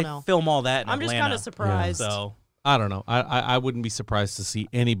to I 'Cause don't they know. film all that in I'm just Atlanta. kind of surprised. So I don't know. I wouldn't be surprised to see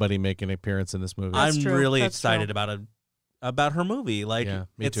anybody make an appearance in this movie. That's I'm true. really That's excited true. about her movie. Like, Yeah,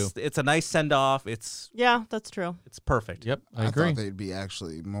 me it's too. it's a nice send off. It's Yeah, that's true. perfect. Yep, I I agree. thought they'd be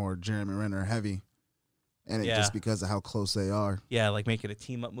actually more Jeremy Renner heavy, and it Yeah. just because of how close they are. Yeah, like make it a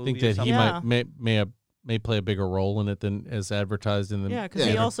team up I movie. think or that he something. may play a bigger role in it than as advertised in the. Yeah, because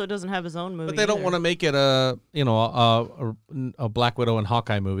he also doesn't have his own movie. But they don't either. want to make it a Black Widow and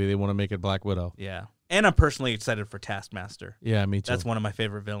Hawkeye movie. They want to make it Black Widow. Yeah, and I'm personally excited for Taskmaster. Yeah, me too. That's one of my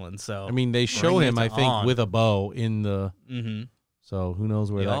favorite villains. So I mean, they show Bring him, it I think, on. with a bow in the. mm-hmm. So who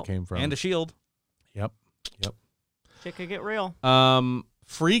knows where that came from? And a shield. Yep. Shit could get real.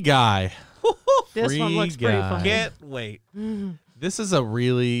 Free Guy. This one looks pretty Guy. funny. Can't wait. This is a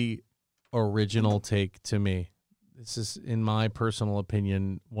really original take to me. This is, in my personal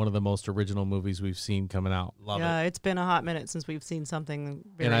opinion, one of the most original movies we've seen coming out. Love Yeah, it. it's been a hot minute since we've seen something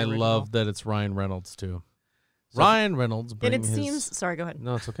very And I original. love that it's Ryan Reynolds, too. So- Ryan Reynolds And bring it his... seems. Sorry, go ahead.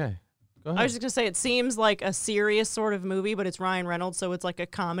 No, it's okay. Go ahead. I was just gonna say it seems like a serious sort of movie, but it's Ryan Reynolds, so it's like a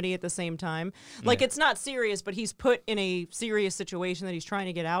comedy at the same time. Like, it's not serious, but he's put in a serious situation that he's trying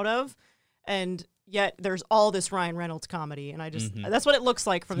to get out of, and yet there's all this Ryan Reynolds comedy, and I just that's what it looks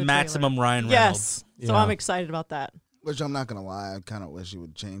like from the Maximum trailer. Ryan Reynolds. Yes, so Yeah. I'm excited about that. Which I'm not gonna lie, I kind of wish he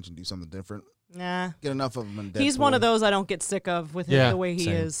would change and do something different. Nah, Get enough of him in Deadpool. he's one of those I don't get sick of with him, Yeah, the way he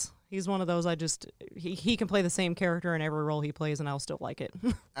same. is. He's one of those he can play the same character in every role he plays, and I'll still like it.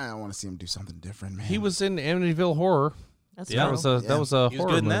 I don't want to see him do something different, man. He was in Amityville Horror. That's Yeah, true. That was a He was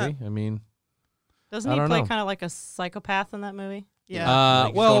horror good in movie. that. I mean, Doesn't I he don't play know. kind of like a psychopath in that movie? Yeah. Like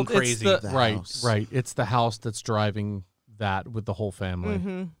he's well, going crazy. it's the, The right, house. right. It's the house that's driving that with the whole family.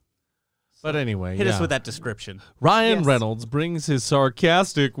 Mm-hmm. But anyway, Hit yeah. us with that description. Ryan Yes. Reynolds brings his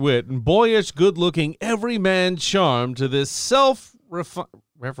sarcastic wit and boyish, good-looking, everyman charm to this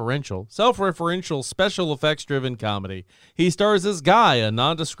self-referential, special effects-driven comedy. He stars as Guy, a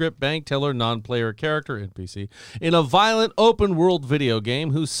nondescript bank teller, non-player character (NPC) in a violent open-world video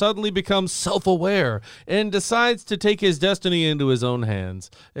game who suddenly becomes self-aware and decides to take his destiny into his own hands.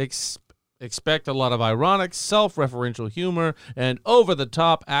 Expect a lot of ironic, self-referential humor and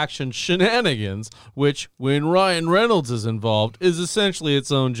over-the-top action shenanigans, which, when Ryan Reynolds is involved, is essentially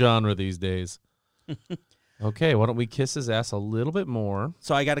its own genre these days. Okay, why don't we kiss his ass a little bit more?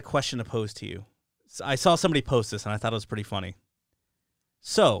 So I got a question to pose to you. So I saw somebody post this, and I thought it was pretty funny.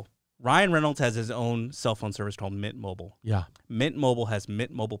 So Ryan Reynolds has his own cell phone service called Mint Mobile. Yeah. Mint Mobile has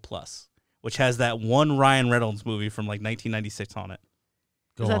Mint Mobile Plus, which has that one Ryan Reynolds movie from like 1996 on it.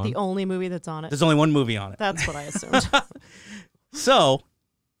 Is that the only movie that's on it? There's only one movie on it. That's what I assumed. So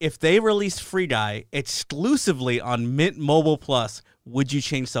if they released Free Guy exclusively on Mint Mobile Plus, would you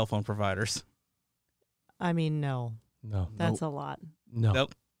change cell phone providers? I mean, no. No. That's a lot. No.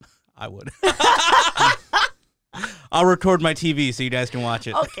 Nope. I would. I'll record my TV so you guys can watch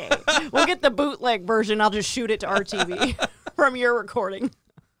it. Okay. We'll get the bootleg version. I'll just shoot it to our TV from your recording.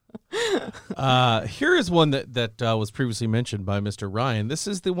 Here is one that was previously mentioned by Mr. Ryan. This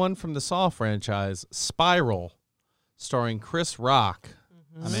is the one from the Saw franchise, Spiral, starring Chris Rock,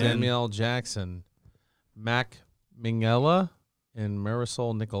 Samuel L. Jackson, Mac Mingella, and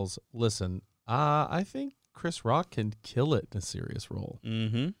Marisol Nichols. Listen, I think Chris Rock can kill it in a serious role.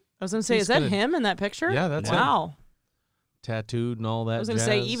 Mm-hmm. I was going to say, He's is that gonna- him in that picture? Yeah, that's him. wow. Tattooed and all that. I was going to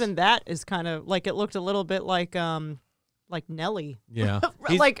say, jazz. even that is kind of like, it looked a little bit like Nelly. Yeah.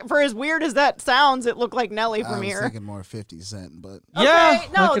 Like, for as weird as that sounds, it looked like Nelly I from was here. thinking more 50 Cent, but Yeah.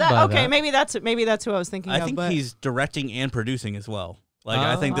 Okay, no, I could buy okay, that. maybe that's who I was thinking I of. think but he's directing and producing as well. Like,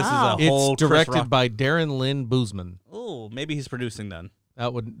 I think this wow. is a whole It's directed by Darren Lynn Boozman. Oh, maybe he's producing then.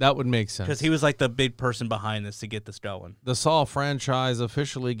 That would make sense. Because he was like the big person behind this to get this going. The Saw franchise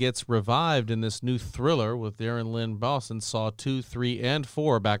officially gets revived in this new thriller with Darren Lynn Boss Saw 2, 3, and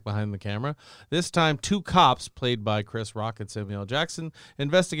 4 back behind the camera. This time, 2 cops, played by Chris Rock and Samuel L. Jackson,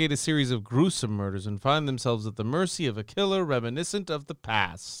 investigate a series of gruesome murders and find themselves at the mercy of a killer reminiscent of the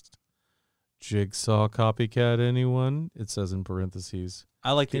past. Jigsaw copycat, anyone? It says in parentheses.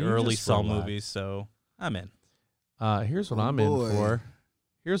 I like the Can you early just Saw relax? movies, so I'm in. Here's what Oh, I'm boy. in for.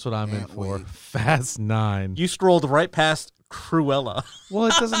 Here's what I'm in Can't for. wait. Fast 9. You scrolled right past Cruella. Well,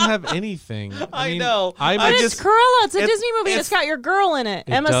 it doesn't have anything. I mean, know. I'm But I it's just- Cruella. It's a it's- Disney movie. It's got your girl in it,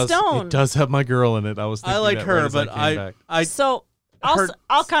 Emma does, Stone. It does have my girl in it. I was thinking I like that her, right as but came I back. So heard-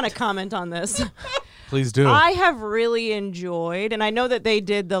 I'll kind of comment on this. Please do. I have really enjoyed, and I know that they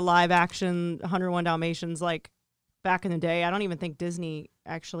did the live action 101 Dalmatians like back in the day. I don't even think Disney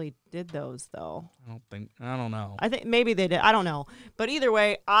actually did those though. I don't know. I think maybe they did. I don't know. But either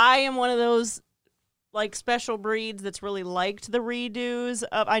way, I am one of those like special breeds that's really liked the redos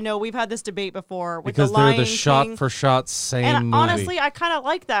of. I know we've had this debate before with because the they're Lion the shot King. for shot same And movie. honestly, I kind of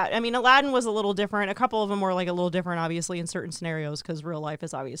like that. I mean, Aladdin was a little different. A couple of them were like a little different, obviously, in certain scenarios because real life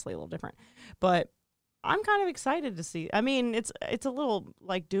is obviously a little different. But I'm kind of excited to see. I mean, it's a little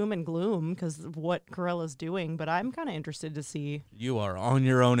like doom and gloom because of what Corella's doing, but I'm kind of interested to see. You are on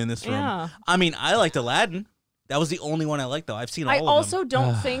your own in this room. Yeah. I mean, I liked Aladdin. That was the only one I liked, though. I've seen all I of them. also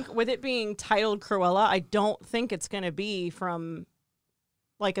don't think, with it being titled Cruella, I don't think it's going to be from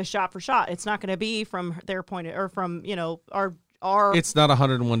like a shot for shot. It's not going to be from their point or from our. It's not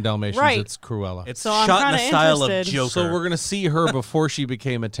 101 Dalmatians. Right. It's Cruella. It's So I'm shot in the kinda style of interested. Joker. So we're gonna see her before she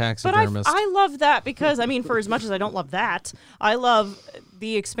became a But taxidermist. I love that because, I mean, for as much as I don't love that, I love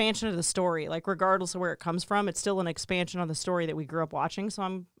the expansion of the story. Like, regardless of where it comes from, it's still an expansion of the story that we grew up watching. So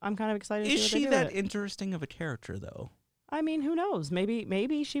I'm kind of excited to Is see she what they do with that it. interesting of a character, though? I mean, who knows?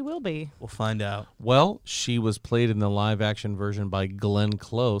 Maybe she will be. We'll find out. Well, she was played in the live action version by Glenn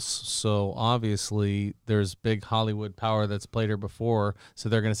Close, so obviously there's big Hollywood power that's played her before. So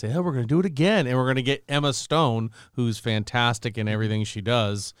they're going to say, "Oh, we're going to do it again," and we're going to get Emma Stone, who's fantastic in everything she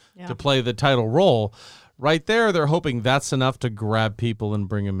does, Yeah. to play the title role. Right there, they're hoping that's enough to grab people and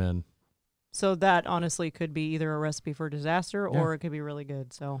bring them in. So that honestly could be either a recipe for disaster or it could be really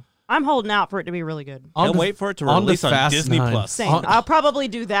good. So I'm holding out for it to be really good. On Can't to- wait for it to on to release on Fast Disney 9. Plus. Same. I'll probably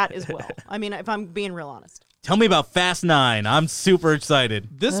do that as well. I mean, if I'm being real honest. Tell me about Fast 9. I'm super excited.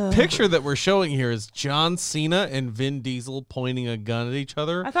 This picture that we're showing here is John Cena and Vin Diesel pointing a gun at each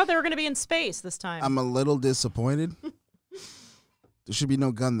other. I thought they were going to be in space this time. I'm a little disappointed. There should be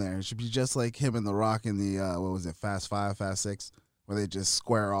no gun there. It should be just like him and The Rock in the, what was it, Fast 5, Fast 6, where they just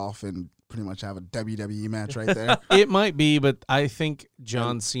square off and pretty much have a WWE match right there. It might be, but I think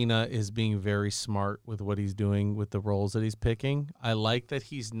John Cena is being very smart with what he's doing with the roles that he's picking. I like that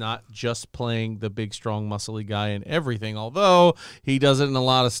he's not just playing the big, strong, muscly guy in everything, although he does it in a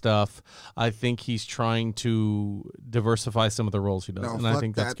lot of stuff. I think he's trying to diversify some of the roles he does, No, and fuck I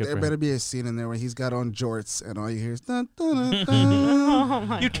think that. that's good There for better him. be a scene in there where he's got on jorts and all you hear is dun, dun, dun,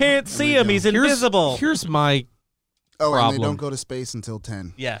 dun. You can't see we him. go. He's invisible. Here's my Oh, and they Problem. don't go to space until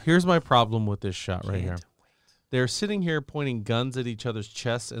 10. Yeah. Here's my problem with this shot right here. Can't They're sitting here pointing guns at each other's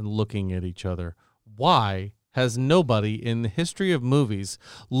chests and looking at each other. Why has nobody in the history of movies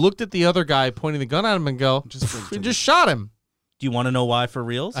looked at the other guy pointing the gun at him and go, just shot him? Do you want to know why for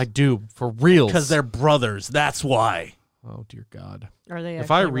reals? I do, for real. Because they're brothers. That's why. Oh, dear God. Are they? If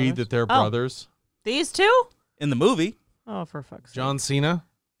I actually read brothers? that they're Oh, brothers, these two? In the movie. Oh, for fuck's sake. John Cena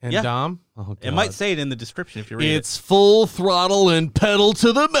And Yeah. Dom? Oh, God. It might say it in the description if you read It's full throttle and pedal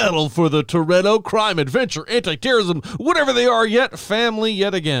to the metal for the Toretto crime, adventure, anti-terrorism, whatever they are yet, family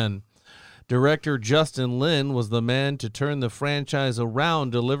yet again. Director Justin Lin was the man to turn the franchise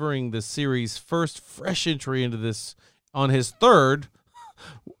around, delivering the series' first fresh entry into this on his third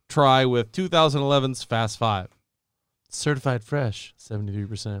try with 2011's Fast 5. Certified fresh,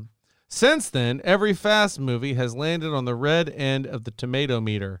 73%. Since then, every Fast movie has landed on the red end of the tomato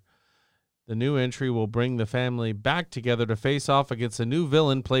meter. The new entry will bring the family back together to face off against a new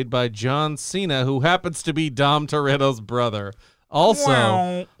villain played by John Cena, who happens to be Dom Toretto's brother. Also,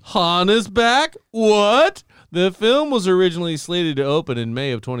 Wow. Han is back? What? The film was originally slated to open in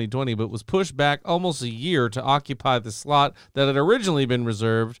May of 2020, but was pushed back almost a year to occupy the slot that had originally been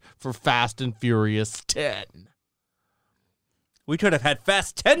reserved for Fast and Furious 10. We could have had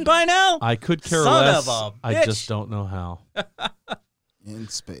Fast 10 by now. I could care Son less. of a I bitch. just don't know how. In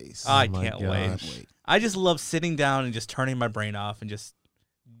space. I my can't gosh. wait. I just love sitting down and just turning my brain off and just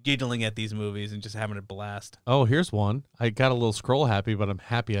giggling at these movies and just having a blast. Oh, here's one. I got a little scroll happy, but I'm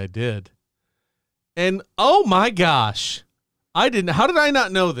happy I did. And oh my gosh. How did I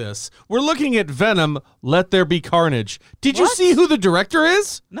not know this? We're looking at Venom, Let There Be Carnage. Did you What? see who the director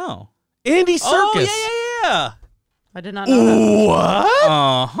is? No. Andy Serkis. Oh, yeah. I did not know that. What?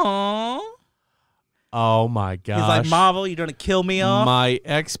 Uh-huh. Oh my gosh. He's like, Marvel, you gonna kill me off? My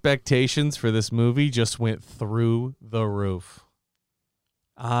expectations for this movie just went through the roof.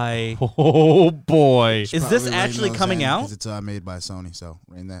 Oh boy. Is this actually coming out? Because it's made by Sony, so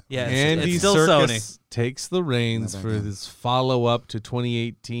rein that. Yeah, Andy it's still Serkis Sony. takes the reins Not for bad. this follow-up to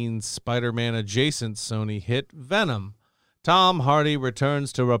 2018 Spider-Man adjacent Sony hit Venom. Tom Hardy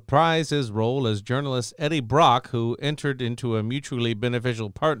returns to reprise his role as journalist Eddie Brock, who entered into a mutually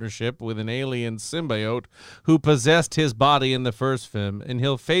beneficial partnership with an alien symbiote who possessed his body in the first film, and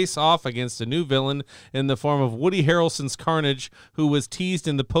he'll face off against a new villain in the form of Woody Harrelson's Carnage, who was teased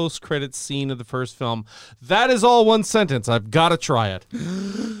in the post-credits scene of the first film. That is all one sentence. I've got to try it.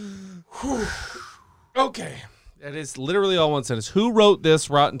 Okay. That is literally all one sentence. Who wrote this,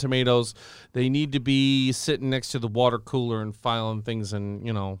 Rotten Tomatoes? They need to be sitting next to the water cooler and filing things in,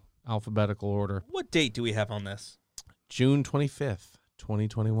 alphabetical order. What date do we have on this? June 25th,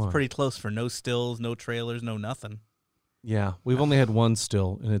 2021. Pretty close for no stills, no trailers, no nothing. Yeah, we've only had one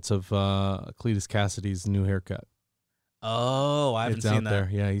still, and it's of Cletus Cassidy's new haircut. Oh, I haven't It's seen out that. there.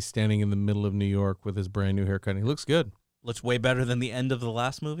 Yeah, he's standing in the middle of New York with his brand new haircut. And he looks good. Looks way better than the end of the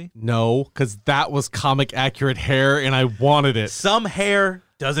last movie. No, because that was comic accurate hair, and I wanted it. Some hair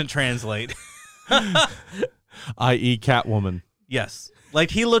doesn't translate. I.e. Catwoman. Yes.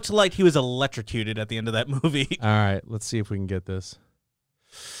 Like, he looked like he was electrocuted at the end of that movie. All right, let's see if we can get this.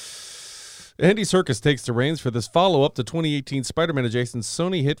 Andy Serkis takes the reins for this follow-up to 2018 Spider-Man adjacent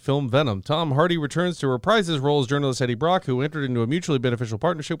Sony hit film Venom. Tom Hardy returns to reprise his role as journalist Eddie Brock, who entered into a mutually beneficial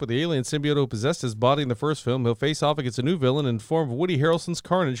partnership with the alien symbiote who possessed his body in the first film. He'll face off against a new villain in the form of Woody Harrelson's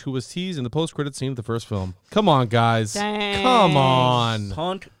Carnage, who was teased in the post-credit scene of the first film. Come on, guys. Dang. Come on.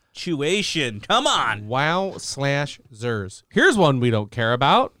 Punctuation. Come on. Wow/Zers. Here's one we don't care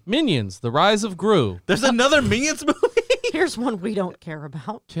about. Minions, The Rise of Gru. There's another Minions movie? Here's one we don't care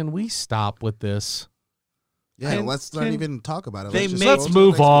about. Can we stop with this? Yeah, Can- let's not can- even talk about it. They Let's, just made- go Let's to the move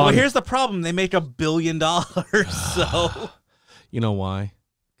next on. Well, here's the problem. They make $1 billion, so... You know why?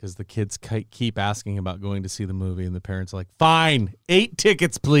 Because the kids keep asking about going to see the movie, and the parents are like, fine, 8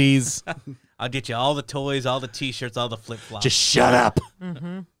 tickets, please. I'll get you all the toys, all the T-shirts, all the flip-flops. Just shut up.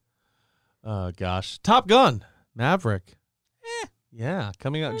 Mm-hmm. Oh, gosh. Top Gun, Maverick. Yeah,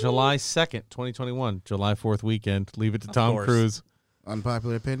 coming out July 2nd, 2021. July 4th weekend. Leave it to Of Tom course. Cruise.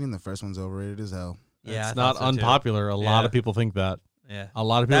 Unpopular opinion, the first one's overrated as hell. Yeah, I It's not thought so, too. unpopular. A lot Yeah. of people think that. Yeah. A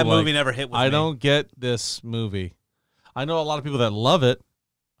lot of people That are like, movie never hit with I me. don't get this movie. I know a lot of people that love it.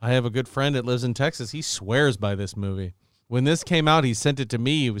 I have a good friend that lives in Texas. He swears by this movie. When this came out, he sent it to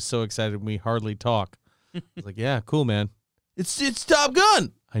me. He was so excited we hardly talk. I was like, yeah, cool, man. It's Top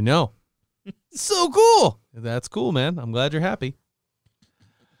Gun. I know. It's so cool. That's cool, man. I'm glad you're happy.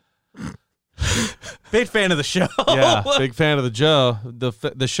 Big fan of the show. Yeah, big fan of the Joe.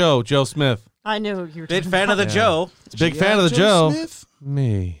 The show, Joe Smith. I knew who you were Big talking fan of the Yeah. Joe. Big G.I. fan of the Joe. Smith?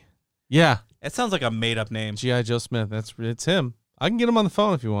 Me. Yeah, It sounds like a made-up name. G.I. Joe Smith. It's him. I can get him on the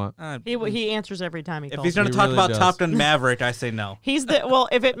phone if you want. He answers every time he if calls. he's going me. to He talk really about does. Top Gun Maverick, I say no. He's the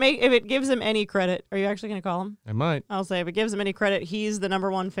if it gives him any credit, are you actually going to call him? I might. I'll say if it gives him any credit, he's the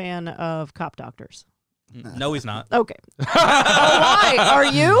 #1 fan of Cop Doctors. No, he's not. Okay. Why? Are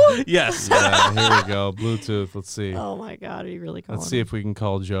you? Yes. Yeah, here we go. Bluetooth. Let's see. Oh my God, are you really calling Let's see him? if we can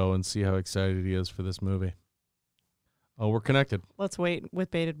call Joe and see how excited he is for this movie. Oh, we're connected. Let's wait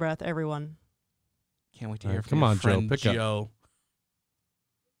with bated breath, everyone. Can't wait to All hear right, from come your on, Joe, friend pick up. Joe.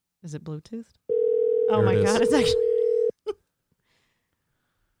 Is it Bluetooth? There Oh my it is. God, it's actually.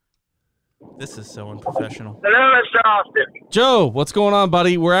 This is so unprofessional. Hello, Mr. Austin. Joe, what's going on,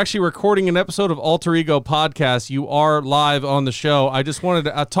 buddy? We're actually recording an episode of Alter Ego Podcast. You are live on the show. I just wanted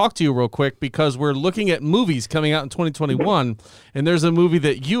to talk to you real quick because we're looking at movies coming out in 2021, and there's a movie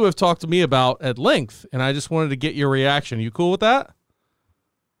that you have talked to me about at length, and I just wanted to get your reaction. You cool with that?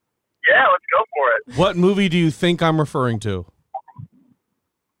 Yeah, let's go for it. What movie do you think I'm referring to?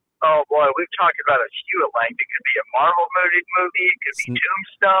 Oh, boy, we've talked about a few at length. It could be a Marvel movie. It could be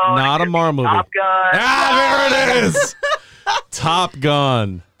Tombstone. Not it a could Marvel be movie. Top Gun. Ah, there it is! Top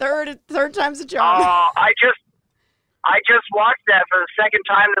Gun. Third time's a charm. I just watched that for the second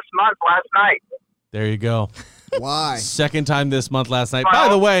time this month last night. There you go. Why? Second time this month last night. Well- By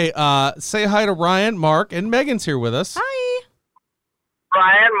the way, say hi to Ryan, Mark, and Megan's here with us. Hi.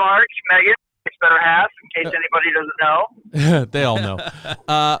 Brian, Mark, Megan, it's better half, in case anybody doesn't know. They all know.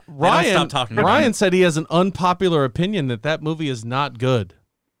 Ryan, stop talking about Ryan it. said he has an unpopular opinion that movie is not good.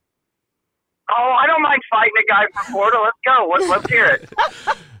 Oh, I don't mind fighting a guy for Florida. Let's go. Let's hear it.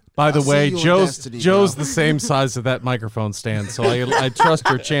 By the I'll see way, you in Joe's Destiny, Joe's bro. the same size as that microphone stand, so I trust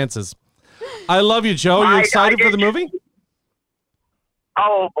your chances. I love you, Joe. You I excited for the did- movie?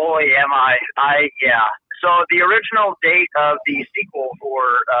 Oh, boy, am I. Yeah. So the original date of the sequel for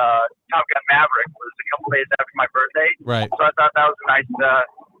Top Gun Maverick was a couple days after my birthday. Right. So I thought that was a nice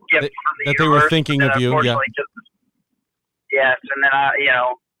gift That- from the that they were universe. thinking And of you, yeah. unfortunately, yes, and then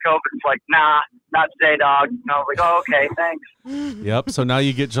COVID's like, nah, not today, dog. And I was like, oh, okay, thanks. Yep. So now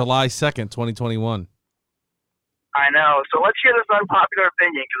you get July 2nd, 2021. I know. So let's hear this unpopular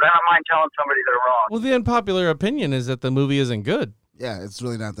opinion because I don't mind telling somebody they're wrong. Well, the unpopular opinion is that the movie isn't good. Yeah, it's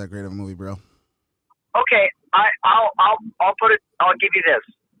really not that great of a movie, bro. Okay, I'll put it. I'll give you this.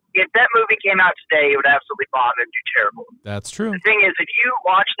 If that movie came out today, it would absolutely bomb and do terrible. That's true. The thing is, if you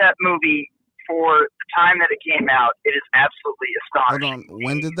watch that movie for the time that it came out, it is absolutely Hold astonishing. on.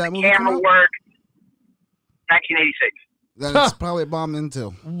 When did that The movie come camera out? work, 1986. Then it's probably bombed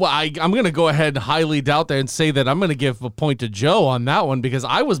into. Well, I'm going to go ahead and highly doubt that and say that I'm going to give a point to Joe on that one because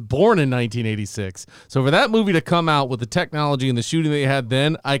I was born in 1986. So for that movie to come out with the technology and the shooting they had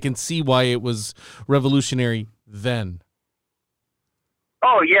then, I can see why it was revolutionary then.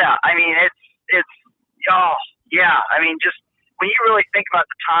 Oh yeah, I mean it's oh yeah, I mean just when you really think about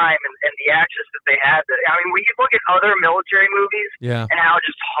the time and the access that they had, I mean when you look at other military movies Yeah. and how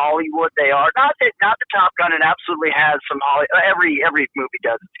just Hollywood they are, not the Top Gun, it absolutely has some every movie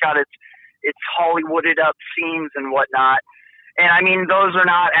does. It's got its Hollywooded up scenes and whatnot. And I mean, those are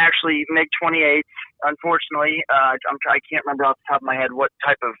not actually MiG-28s, unfortunately. I can't remember off the top of my head what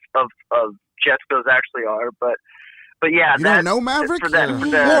type of jets those actually are, but yeah, You don't know Maverick? for that- You're for a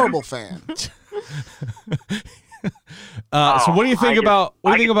that- horrible fan. So what do you think about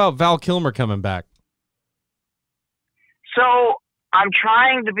I about Val Kilmer coming back? So I'm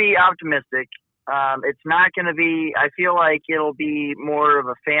trying to be optimistic. It's not going to be. I feel like it'll be more of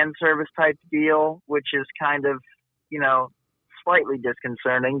a fan service type deal, which is kind of, slightly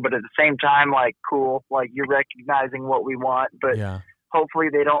disconcerting, but at the same time, like cool. Like you're recognizing what we want, but Yeah. hopefully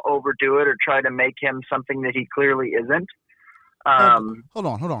they don't overdo it or try to make him something that he clearly isn't. Hold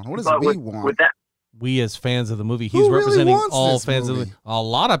on. What does But we with, want? with that, We as fans of the movie, Who he's really representing wants all this fans of movie? the a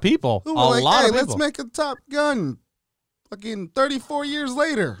lot of people. Who A were like, lot hey, of people. let's make a Top Gun. Fucking 34 years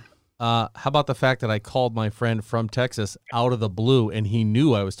later. How about the fact that I called my friend from Texas out of the blue and he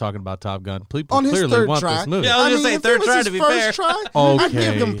knew I was talking about Top Gun? People On his clearly third want try. this movie. Yeah, I was gonna say if third it was try, his to be first fair. Try, Okay. I'd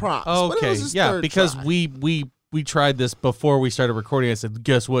give them props. But it Okay. was his Yeah, third because try. we tried this before we started recording. I said,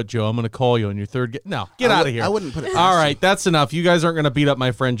 "Guess what, Joe? I'm going to call you on your third." No, get out of here. I wouldn't put it. All past right, that's enough. You guys aren't going to beat up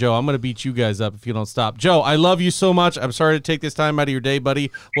my friend Joe. I'm going to beat you guys up if you don't stop. Joe, I love you so much. I'm sorry to take this time out of your day,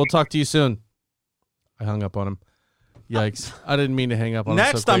 buddy. We'll talk to you soon. I hung up on him. Yikes. I didn't mean to hang up on him.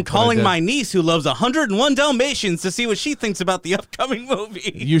 Next, so I'm quick, but I calling did. my niece who loves 101 Dalmatians to see what she thinks about the upcoming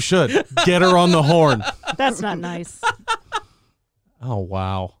movie. You should. Get her on the horn. That's not nice. Oh,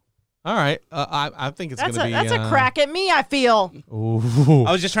 wow. All right. I think it's going to be... That's a crack at me, I feel. Ooh.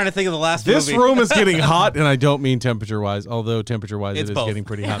 I was just trying to think of the last This movie. room is getting hot, and I don't mean temperature-wise, although temperature-wise It's it is both. getting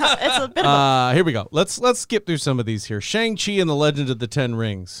pretty hot. It's a bit of a, Here we go. Let's skip through some of these here. Shang-Chi and the Legend of the Ten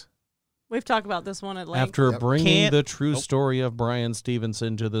Rings. we've talked about this one at length. After Yep. bringing Can't- the true story of Bryan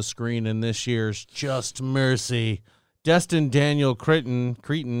Stevenson to the screen in this year's Just Mercy, Destin Daniel Cretton,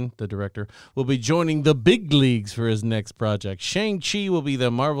 the director, will be joining the big leagues for his next project. Shang-Chi will be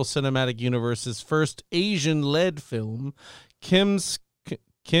the Marvel Cinematic Universe's first Asian-led film. Kim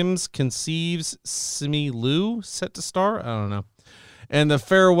Kim's conceives Simi Liu set to star. I don't know. And the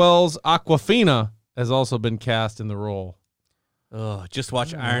Farewell's Aquafina has also been cast in the role. Oh, just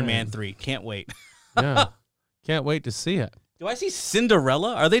watch Iron Man 3. Can't wait. Yeah. Can't wait to see it. Do I see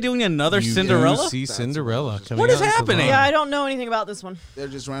Cinderella? Are they doing another You Cinderella? see Cinderella. What coming is out into the happening? line. Yeah, I don't know anything about this one. They're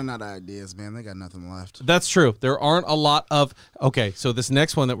just running out of ideas, man. They got nothing left. That's true. There aren't a lot of... Okay, so this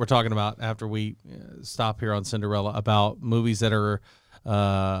next one that we're talking about after we stop here on Cinderella about movies that are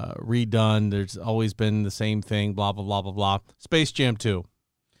redone, there's always been the same thing, blah, blah, blah, blah, blah. Space Jam 2.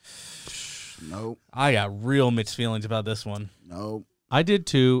 Nope. I got real mixed feelings about this one. Nope. I did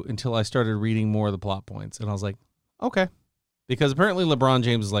too until I started reading more of the plot points, and I was like, okay. Because apparently LeBron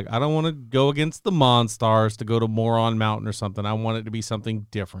James is like, I don't want to go against the Monstars to go to Moron Mountain or something. I want it to be something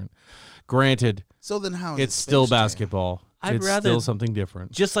different. Granted, So then how is it's it still Space Jam? basketball. I'd It's rather- still something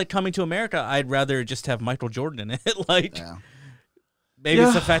different. Just like Coming to America, I'd rather just have Michael Jordan in it. Like, Yeah. maybe it's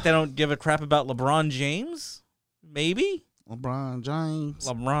Yeah. the fact I don't give a crap about LeBron James. Maybe LeBron James.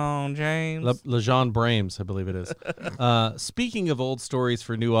 LeBron James. LeJean Brames, I believe it is. Speaking of old stories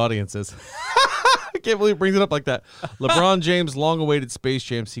for new audiences, I can't believe it brings it up like that. LeBron James' long-awaited Space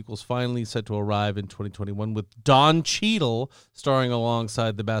Jam sequel's finally set to arrive in 2021 with Don Cheadle starring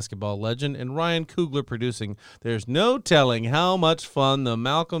alongside the basketball legend and Ryan Coogler producing. There's no telling how much fun the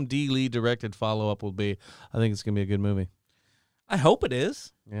Malcolm D. Lee directed follow-up will be. I think it's going to be a good movie. I hope it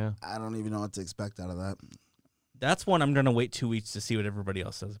is. Yeah. I don't even know what to expect out of that. That's one I'm gonna wait 2 weeks to see what everybody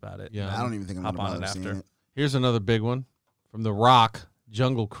else says about it. Yeah. I don't even think I'm Hop going on to it bother seeing after. it. Here's another big one from The Rock,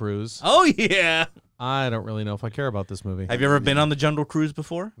 Jungle Cruise. Oh yeah. I don't really know if I care about this movie. Have you ever been on the Jungle Cruise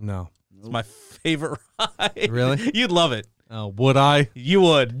before? No. It's my favorite ride. Really? You'd love it. Oh, would I? You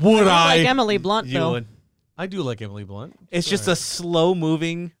would. Would Like I? Emily Blunt, You though. would. I do like Emily Blunt. It's just a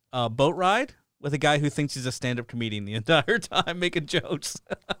slow-moving boat ride with a guy who thinks he's a stand-up comedian the entire time making jokes.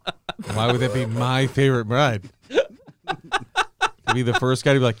 Why would that be my favorite ride? To be the first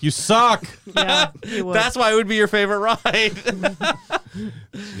guy to be like, you suck. Yeah, he would. That's why it would be your favorite ride.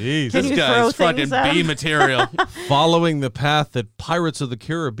 Jeez. Can This you guy's throw fucking things at B him? material. Following the path that Pirates of the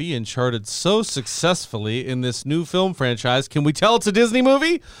Caribbean charted so successfully in this new film franchise, can we tell it's a Disney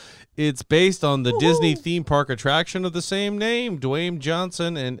movie? It's based on the Disney theme park attraction of the same name. Dwayne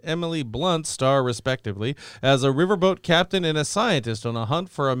Johnson and Emily Blunt star respectively as a riverboat captain and a scientist on a hunt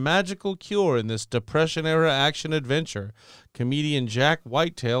for a magical cure in this Depression-era action-adventure. Comedian Jack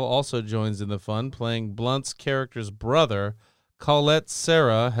Whitetail also joins in the fun, playing Blunt's character's brother. Colette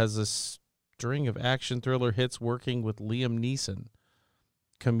Sarah has a string of action thriller hits working with Liam Neeson.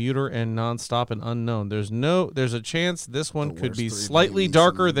 Commuter and Nonstop and Unknown. There's a chance this one The could worst be three slightly Liam Neeson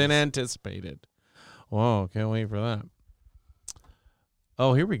darker than movies. anticipated. Whoa, can't wait for that.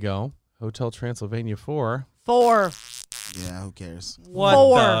 Oh, here we go. Hotel Transylvania 4. 4. Yeah, who cares? What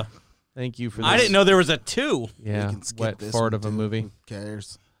Four. the? Thank you for this. I didn't know there was a 2. Yeah, We can skip wet this fart one, of a too. movie. Who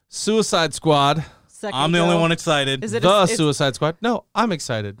cares? Suicide Squad. Second I'm the only go. one excited. Is it The it's- Suicide Squad. No, I'm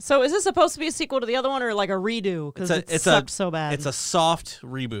excited. So is this supposed to be a sequel to the other one or like a redo? Because it sucked so bad. It's a soft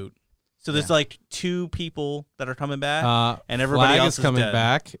reboot. So there's like 2 people that are coming back, and everybody Flag else is coming dead.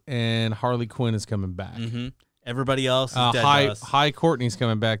 back, and Harley Quinn is coming back. Mm-hmm. Everybody else is dead. to us. High Courtney's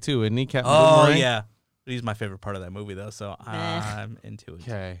coming back too, isn't he? Captain Oh Boomerang? yeah, but he's my favorite part of that movie though, so I'm into it.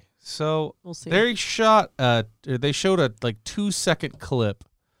 Okay, so We'll see. they showed a like 2-second clip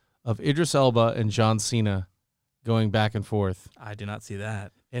of Idris Elba and John Cena going back and forth, I did not see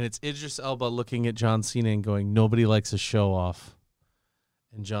that. and it's Idris Elba looking at John Cena and going, "Nobody likes a show off,"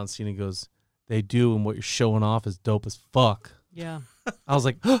 and John Cena goes, "They do, and what you're showing off is dope as fuck." Yeah. I was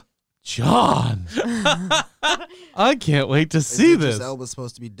like, John, I can't wait to see Is this. Idris Elba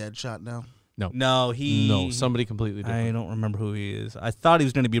supposed to be Deadshot now? No, No, somebody completely different. I don't remember who he is. I thought he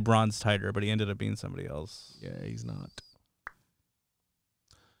was going to be Bronze Tiger, but he ended up being somebody else. Yeah, he's not.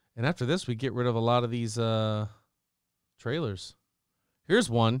 And after this, we get rid of a lot of these trailers. Here's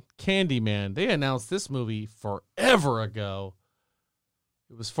one, Candyman. They announced this movie forever ago.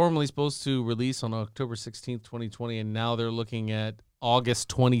 It was formerly supposed to release on October 16th, 2020, and now they're looking at August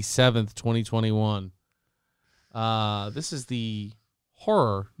 27th, 2021. This is the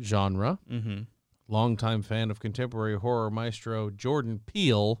horror genre. Mm-hmm. Longtime fan of contemporary horror maestro Jordan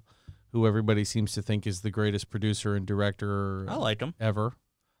Peele, who everybody seems to think is the greatest producer and director I like him. ever.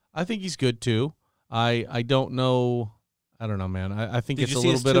 I think he's good too. I don't know. I don't know, man. I think Did it's you a see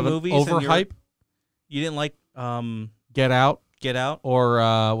little his bit 2 of an movies and overhype. You didn't like Get Out Get Out? or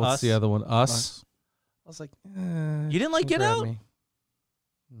what's Us? the other one? Us. Us. I was like, You didn't like don't Get grab Out? me.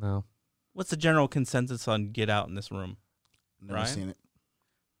 No. What's the general consensus on Get Out in this room? Never Ryan? seen it.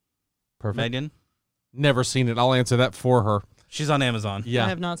 Perfect. Megan? Never seen it. I'll answer that for her. She's on Amazon. Yeah. I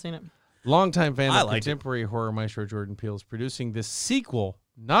have not seen it. Longtime fan I of liked it. contemporary horror maestro Jordan Peele is producing this sequel,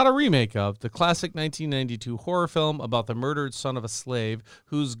 not a remake of, the classic 1992 horror film about the murdered son of a slave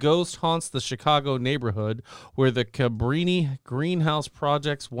whose ghost haunts the Chicago neighborhood where the Cabrini greenhouse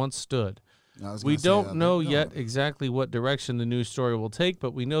projects once stood. We don't know yet exactly what direction the new story will take,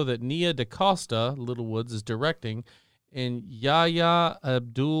 but we know that Nia DaCosta, Littlewoods, is directing, and Yahya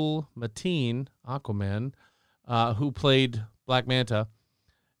Abdul Mateen, Aquaman, who played Black Manta,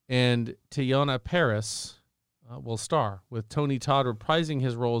 and Teyonah Parris will star, with Tony Todd reprising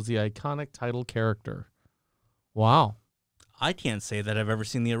his role as the iconic title character. Wow. I can't say that I've ever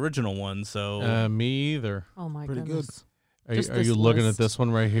seen the original one, so Me either. Oh my Pretty goodness. Are Just you this looking at list. this one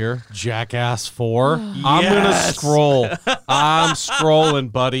right here? Jackass 4? I'm going to Yes. scroll. I'm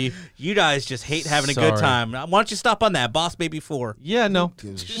scrolling, buddy. you guys just hate having a Sorry. good time. Why don't you stop on that, Boss Baby 4? Yeah, no.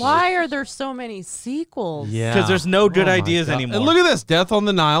 Why are there so many sequels? Yeah. 'Cause there's no good my ideas God. anymore. And look at this. Death on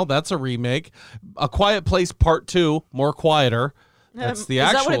the Nile. That's a remake. A Quiet Place Part 2. More quieter. That's the is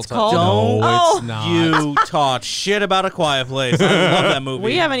that actual what it's title. called? No, Oh. it's not. You talk shit about A Quiet Place. I love that movie.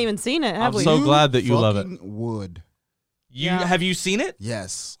 We haven't even seen it, have I'm we? so glad that you love it. fucking would. Yeah. Have you seen it?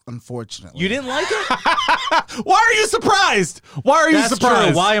 Yes, unfortunately. You didn't like it? Why are you surprised? Why are you That's surprised?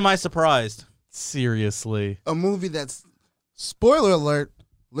 true. Why am I surprised? Seriously. A movie that's, spoiler alert,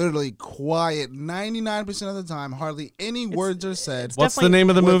 literally quiet 99% of the time. Hardly any words are said. What's the definitely- name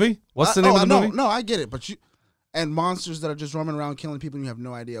of the movie? What's the name of the movie? No, I get it, but and monsters that are just roaming around killing people and you have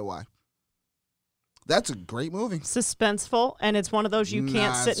no idea why. That's a great movie. Suspenseful, and it's one of those you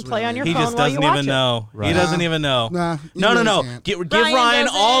can't Nah, sit it's and play on your really- He phone just while you doesn't watch even it. know. Right. He doesn't Nah. even know. Nah, you No. really can't. Give Ryan Ryan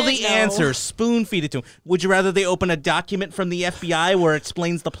all the doesn't know. answers. Spoon feed it to him. Would you rather they open a document from the FBI where it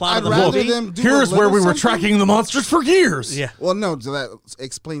explains the plot I'd of the rather movie? them do Here's a where little we were something. tracking the monsters for years. Yeah. Well, no, so that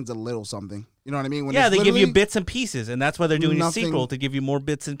explains a little something. You know what I mean? When Yeah, it's they give you literally bits and pieces, and that's why they're doing a nothing- sequel, to give you more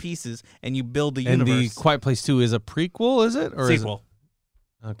bits and pieces, and you build the And the universe. Quiet Place 2 is a prequel, is it? Or sequel.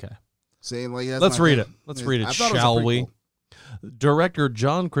 Is it? Okay. saying like that's Let's my read thing. it. Let's read it, I thought it was a shall we? prequel. Director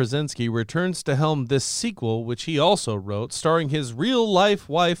John Krasinski returns to helm this sequel, which he also wrote, starring his real-life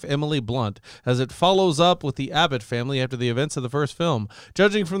wife, Emily Blunt, as it follows up with the Abbott family after the events of the first film.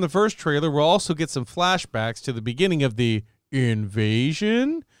 Judging from the first trailer, we'll also get some flashbacks to the beginning of the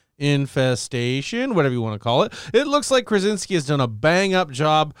invasion, infestation, whatever you want to call it. It looks like Krasinski has done a bang-up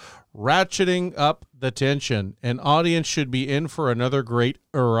job ratcheting up the tension. An audience should be in for another great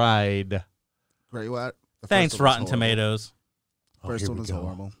ride. Great what? The Thanks, first one was Rotten horrible. Tomatoes. First here one we was go.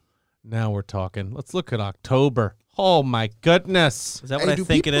 horrible. Now we're talking. Let's look at October. Oh my goodness. Is that Hey, what I do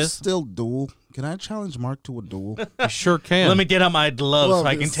think it people is? still duel? Can I challenge Mark to a duel? You sure can. Let me get out my gloves Well, so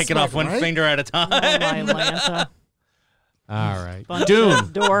I can it's take it off like, one right? finger at a time. Oh, my Lanta. All right. Bunch Dune.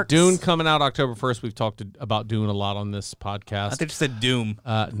 of dorks. Dune coming out October 1st. We've talked about Dune a lot on this I podcast. think you said Doom.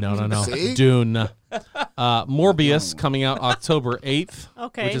 No. See? Dune. Morbius coming out October 8th.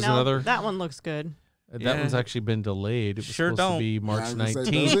 Okay, which is now another. that one looks good. That Yeah. one's actually been delayed. It was Sure supposed don't. to be March I was gonna say, does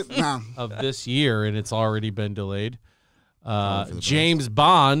 19th it? Nah. of this year, and it's already been delayed. for the James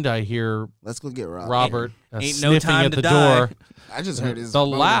Bond, I hear Let's go get Rob. Robert Ain't no sniffing time at to the die. door. I just heard his The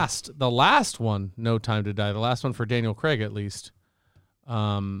motor. last one, No Time to Die. The last one for Daniel Craig, at least.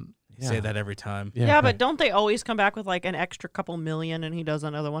 Yeah. Say that every time. Yeah, but don't they always come back with like an extra couple million and he does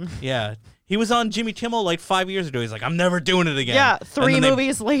another one? Yeah. He was on Jimmy Kimmel like 5 years ago. He's like, I'm never doing it again. Yeah, And 3 then they-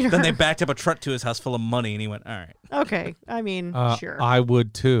 movies later. Then they backed up a truck to his house full of money, and he went, all right. Okay, I mean, sure. I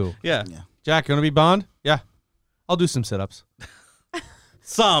would too. Yeah. Yeah. Jack, you want to be Bond? Yeah. I'll do some sit-ups.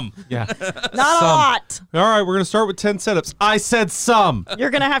 Some. Yeah. Not a some. lot. All right, we're going to start with 10 sit-ups. I said some.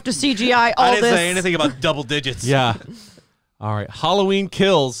 You're gonna have to CGI all I didn't this. say anything about double digits. Yeah. All right. Halloween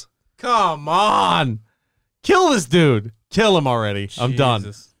Kills. Come on. Kill this dude. Kill him already. I'm done.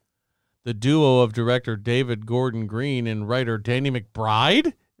 Jesus. The duo of director David Gordon Green and writer Danny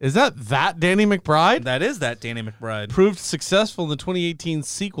McBride? Is that Danny McBride? That is that Danny McBride. Proved successful in the 2018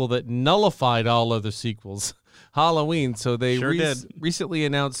 sequel that nullified all other sequels, Halloween. So they Sure did. recently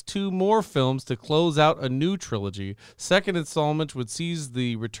announced 2 more films to close out a new trilogy. Second installment would seize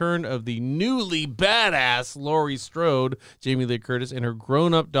the return of the newly badass Laurie Strode, Jamie Lee Curtis, and her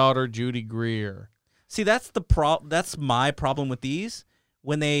grown-up daughter Judy Greer. See, that's that's my problem with these.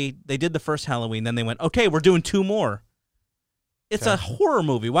 When they did the first Halloween, then they went, okay, we're doing 2 more. It's a horror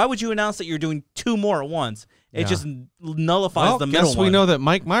movie. Why would you announce that you're doing 2 more at once? It Yeah. just nullifies Well, the middle guess one. we know that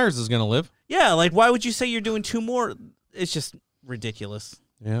Mike Myers is going to live. Yeah, like why would you say you're doing 2 more? It's just ridiculous.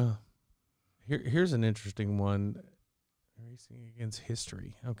 Yeah. Here's an interesting one. Racing against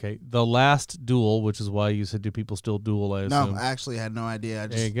history. Okay. The Last Duel, which is why you said, do people still duel, I assume? No, I actually had no idea. I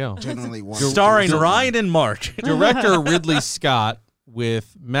just There you go. genuinely wanted Starring Ryan and Mark. Director Ridley Scott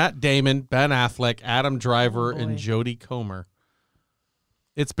with Matt Damon, Ben Affleck, Adam Driver, and Jodie Comer.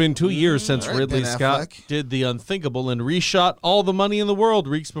 It's been 2 years since all right, Ridley Ben Scott Affleck. did the unthinkable and reshot All the Money in the World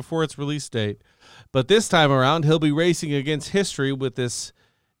weeks before its release date. But this time around, he'll be racing against history with this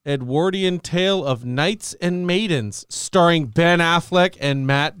Edwardian tale of knights and maidens, starring Ben Affleck and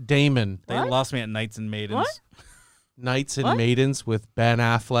Matt Damon. They What? lost me at Knights and Maidens. What? Knights and What? Maidens with Ben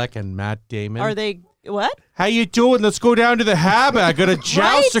Affleck and Matt Damon. Are they what? How you doing? Let's go down to the harbor. I got to joust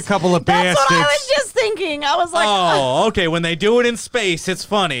Right? a couple of That's bastards. what I was just thinking. I was like, Oh, okay. When they do it in space, it's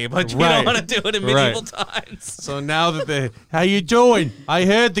funny, but you Right. don't want to do it in medieval times. So now that they, how you doing? I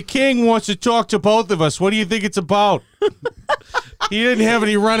heard the king wants to talk to both of us. What do you think it's about? He didn't have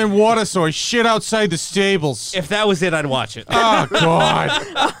any running water, so I shit outside the stables. If that was it, I'd watch it. Oh God.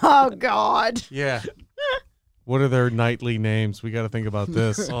 oh God. Yeah. What are their knightly names? We got to think about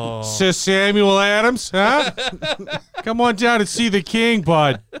this. Oh. Sir Samuel Adams, huh? Come on down and see the king,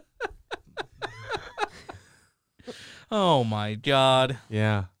 bud. Oh my God.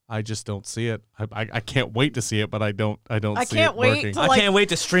 Yeah. I just don't see it. I can't wait to see it, but I don't I see can't it wait working. to I like. can't wait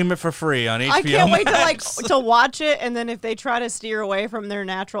to stream it for free on HBO I can't wait to Max. to watch it, and then if they try to steer away from their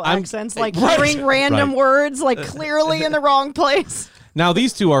natural accents, like right, hearing random right. words, like clearly in the wrong place. Now,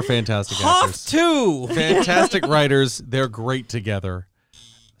 these two are fantastic Huff actors. 2. Fantastic writers. They're great together.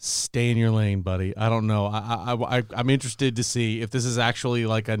 Stay in your lane, buddy. I don't know. I'm interested to see if this is actually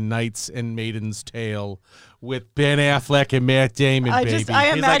like a knights and maidens tale with Ben Affleck and Matt Damon, I baby. just,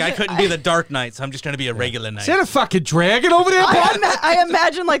 I He's like, I imagine, couldn't be the Dark Knight, so I'm just going to be a regular knight. Is that a fucking dragon over there, bud? I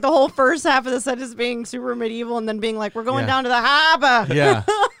imagine like the whole first half of the sentence being super medieval, and then being like, "We're going Yeah. down to the harbor." Yeah.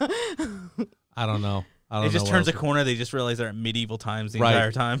 I don't know. I don't It just know turns a what else- corner. They just realize they're at medieval times the Right.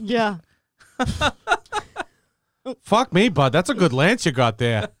 entire time. Yeah. Fuck me, bud. That's a good lance you got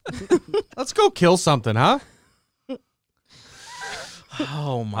there. Let's go kill something, huh?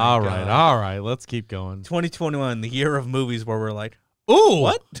 Oh my All God. right. All right. Let's keep going. 2021, the year of movies where we're like, Ooh.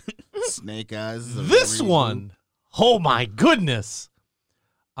 what? Snake Eyes. is a This reboot. one. Oh my goodness.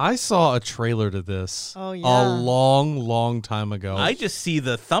 I saw a trailer to this Oh, a yeah. long time ago. I just see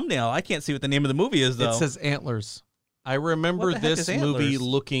the thumbnail. I can't see what the name of the movie is, though. It says Antlers. I remember What the heck this is movie Antlers?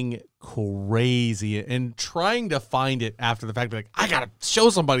 looking crazy and trying to find it after the fact. Be like, I gotta show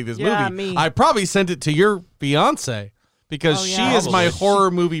somebody this Yeah, movie. me. I probably sent it to your fiance because Oh, she yeah. is my Probably.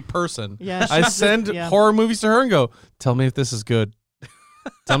 horror movie person. Yeah, I she's send yeah. horror movies to her and go, tell me if this is good.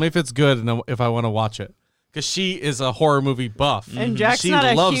 Tell me if it's good and if I want to watch it. Because she is a horror movie buff. And Jack's She not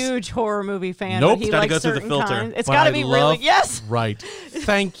a loves- huge horror movie fan. Nope. but he It's gotta likes go through the certain filter. kinds. It's But got to I be love- really yes. Right.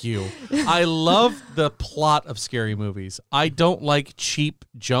 Thank you. I love the plot of scary movies. I don't like cheap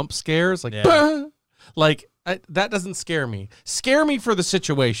jump scares. Like, Yeah. "Bah!" That doesn't scare me. Scare me for the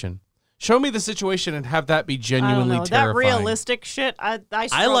situation. Show me the situation and have that be I don't genuinely know. That terrifying. realistic shit, I I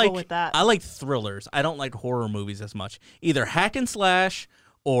struggle with that. I like thrillers. I don't like horror movies as much. Either hack and slash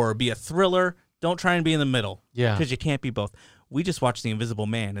or be a thriller. Don't try and be in the middle. Yeah. Because you can't be both. We just watched The Invisible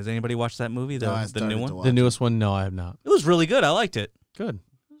Man. Has anybody watched that movie? No, I The started new to one? watch The it. newest one? No, I have not. It was really good. I liked it. Good.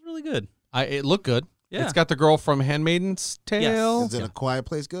 It was really good. It looked good. Yeah. It's got the girl from Handmaid's Tale. Is it a quiet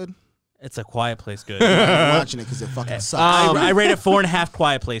place good? It's a quiet place good. I'm watching it because it fucking sucks. I rate it 4.5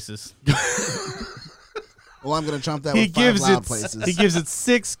 quiet places. Well, I'm gonna trump that He with 5 gives loud it. places. He gives it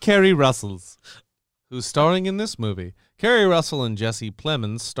 6 Kerry Russells, who's starring in this movie. Kerry Russell and Jesse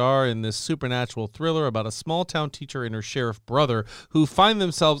Plemons star in this supernatural thriller about a small-town teacher and her sheriff brother who find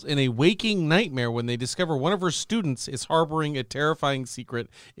themselves in a waking nightmare when they discover one of her students is harboring a terrifying secret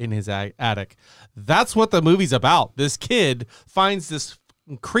in his attic. That's what the movie's about. This kid finds this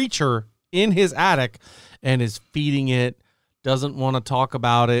creature in his attic and is feeding it, doesn't want to talk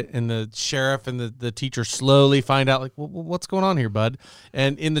about it, and the sheriff and the teacher slowly find out, like, what's going on here, bud?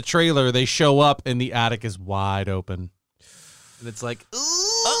 And in the trailer, they show up, and the attic is wide open. And it's like,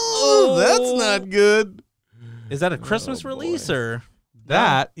 ooh, that's not good. Is that a Christmas release or?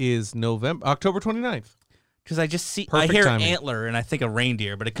 That is October 29th. Because I just see, Perfect I hear timing. antler and I think of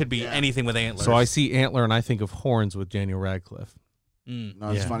reindeer, but it could be anything with antlers. So I see antler, and I think of horns with Daniel Radcliffe. Mm. No,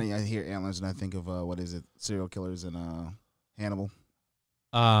 it's Yeah. funny. I hear antlers and I think of what is it? Serial killers and Hannibal.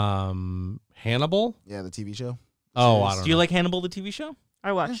 Hannibal? Yeah, the TV show. Oh, I Series. don't Do you know. like Hannibal, the TV show?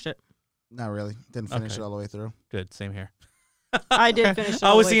 I watched it. Not really. Didn't finish Okay. it all the way through. Good, same here. I did finish it. I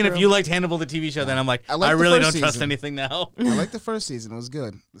all was the way seeing if through. you liked Hannibal, the TV show, then I'm like, I I, liked the really first don't trust season. anything now. I liked the first season. It was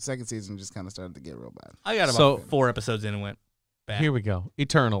good. The second season just kind of started to get real bad. I got about So- 4 episodes in and went back. Here we go.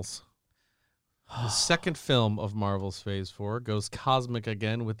 Eternals. The second film of Marvel's Phase 4 goes cosmic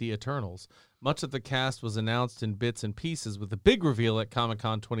again with the Eternals. Much of the cast was announced in bits and pieces with a big reveal at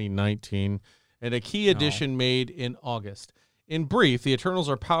Comic-Con 2019 and a key addition made in August. In brief, the Eternals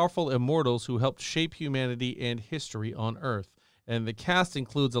are powerful immortals who helped shape humanity and history on Earth. And the cast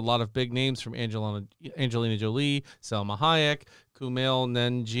includes a lot of big names from Angelina Jolie, Salma Hayek, Kumail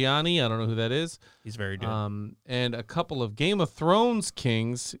Nanjiani, I don't know who that is. He's very good. And a couple of Game of Thrones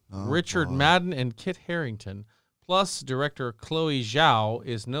kings, Richard Madden and Kit Harington. Plus, director Chloe Zhao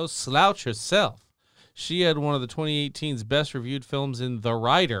is no slouch herself. She had one of the 2018's best reviewed films in The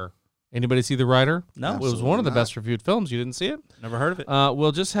Rider. Anybody see The Rider? No. It was one of the not. best reviewed films. You didn't see it? Never heard of it.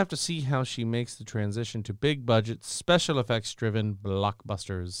 We'll just have to see how she makes the transition to big budget, special effects driven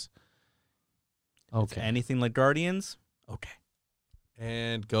blockbusters. It's Okay. anything like Guardians? Okay.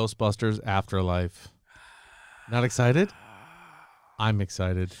 And Ghostbusters Afterlife. Not excited? I'm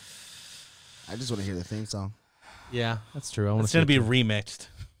excited. I just want to hear the theme song. Yeah, that's true. I want It's going to be remixed.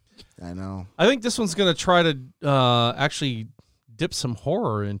 I know. I think this one's going to try to actually dip some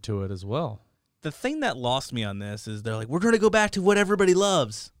horror into it as well. The thing that lost me on this is they're like, we're going to go back to what everybody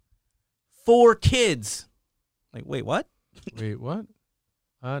loves. 4 kids. Like, wait, what? Wait, what?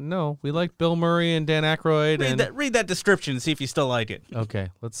 No, we like Bill Murray and Dan Aykroyd. Read that description and see if you still like it. Okay,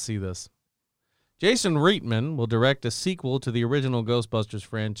 let's see this. Jason Reitman will direct a sequel to the original Ghostbusters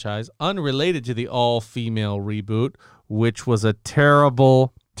franchise, unrelated to the all-female reboot, which was a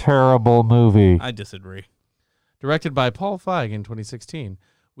terrible, terrible movie. I disagree. Directed by Paul Feig in 2016.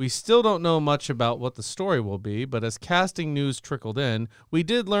 We still don't know much about what the story will be, but as casting news trickled in, we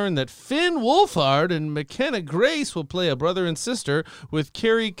did learn that Finn Wolfhard and McKenna Grace will play a brother and sister, with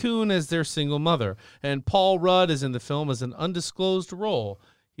Carrie Coon as their single mother, and Paul Rudd is in the film as an undisclosed role.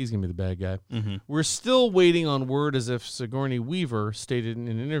 He's going to be the bad guy. Mm-hmm. We're still waiting on word, as if Sigourney Weaver stated in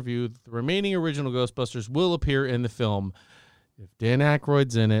an interview that the remaining original Ghostbusters will appear in the film. If Dan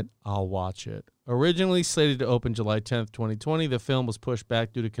Aykroyd's in it, I'll watch it. Originally slated to open July 10th, 2020, the film was pushed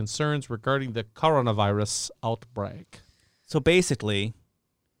back due to concerns regarding the coronavirus outbreak. So basically,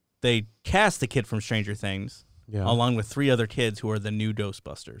 they cast the kid from Stranger Things along with 3 other kids who are the new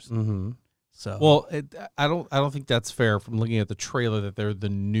Ghostbusters. Mm-hmm. So Well, I don't think that's fair from looking at the trailer that they're the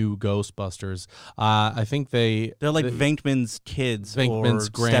new Ghostbusters. I think they're like Venkman's kids, Venkman's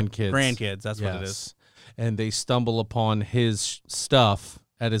or grandkids. Grandkids, that's what it Yes. is. And they stumble upon his stuff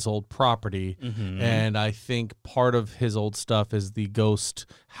at his old property. Mm-hmm. And I think part of his old stuff is the ghost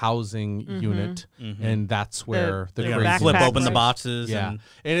housing unit. Mm-hmm. And that's where the They crazy gotta flip backpack open the ones. boxes. Yeah. And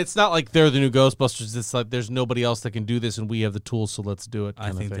And it's not like they're the new Ghostbusters. It's like there's nobody else that can do this, and we have the tools, so let's do it. I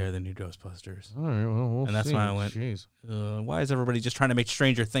kind of think thing. they're the new Ghostbusters. All right, well, we'll And that's see. why I went, Jeez. Why is everybody just trying to make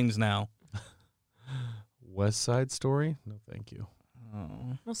Stranger Things now? West Side Story? No, thank you.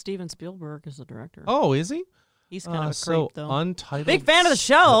 Oh. Well, Steven Spielberg is the director. Oh, is he? He's kind of a so creep, though. Untitled. Big fan of the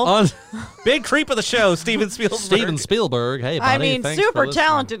show. Big creep of the show, Steven Spielberg. Steven Spielberg. Hey, buddy, I mean, thanks for super listening.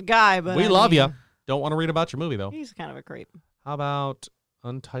 talented guy, but We I love mean, you. Don't want to read about your movie though. He's kind of a creep. How about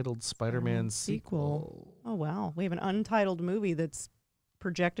Untitled Spider-Man sequel? Oh wow, we have an untitled movie that's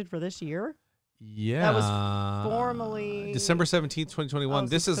projected for this year. Yeah, That was formerly December 17th, 2021. Oh,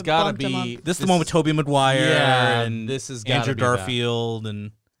 This so has it's got to bumped a be month. This is the one with Tobey Maguire Yeah, and this has gotta Andrew be that. Garfield,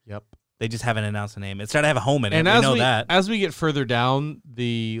 and Yep. they just haven't announced the name. It's got to have a home in it. And we as know that. as we get further down,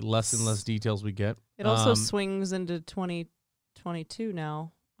 the less and less details we get. It also swings into 2022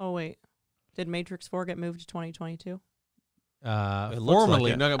 now. Oh wait, did Matrix 4 get moved to 2022? It looks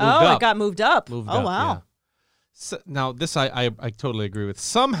Formally, like it. no, it moved Oh, up. it got moved up. Moved oh up, wow. yeah. So, now, this I totally agree with.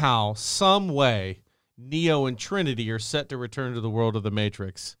 Somehow, some way, Neo and Trinity are set to return to the world of the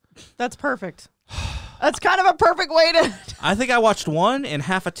Matrix. That's perfect. That's kind of a perfect way to. I think I watched 1 and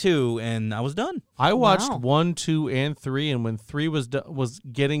half of 2, and I was done. I watched Wow. 1, 2, and 3, and when 3 was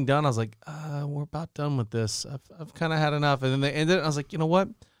getting done, I was like, we're about done with this. I've kind of had enough. And then they ended it, and I was like, you know what?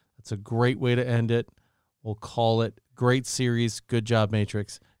 That's a great way to end it. We'll call it great series. Good job,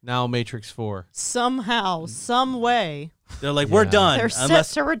 Matrix. Now Matrix 4. Somehow, some way, They're like, we're Yeah. done. they're set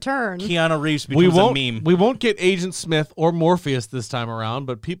Unless to return. Keanu Reeves becomes a meme. We won't get Agent Smith or Morpheus this time around,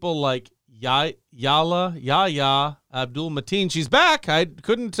 but people like Yahya Abdul Mateen, she's back. I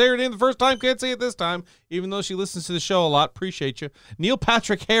couldn't say her name the first time, can't say it this time, even though she listens to the show a lot. Appreciate you. Neil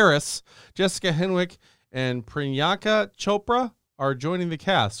Patrick Harris, Jessica Henwick, and Priyanka Chopra are joining the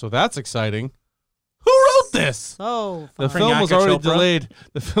cast, so that's exciting. Who wrote this? So The fun. film was Priyanka already Chopra? delayed.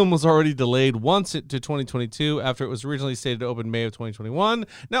 The film was already delayed once to 2022 after it was originally slated to open May of 2021.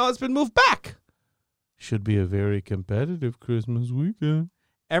 Now it's been moved back. Should be a very competitive Christmas weekend.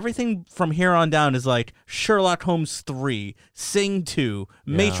 Everything from here on down is like Sherlock Holmes 3, Sing 2,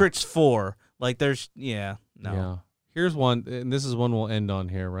 Matrix 4. Like there's no. Yeah. Here's one, and this is one we'll end on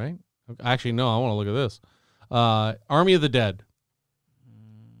here, right? Actually, no, I want to look at this. Army of the Dead.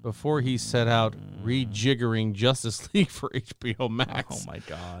 Before he set out rejiggering Justice League for HBO Max. Oh my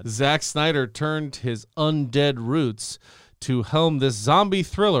God. Zack Snyder turned his undead roots to helm this zombie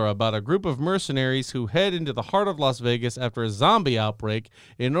thriller about a group of mercenaries who head into the heart of Las Vegas after a zombie outbreak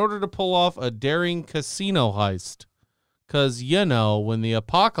in order to pull off a daring casino heist. Because, when the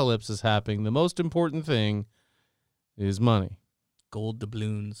apocalypse is happening, the most important thing is money. Gold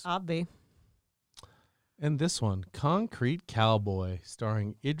doubloons. Obvi. And this one, Concrete Cowboy,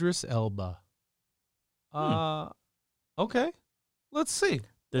 starring Idris Elba. Okay. Let's see.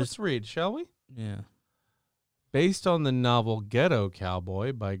 Let's read, shall we? Yeah. Based on the novel Ghetto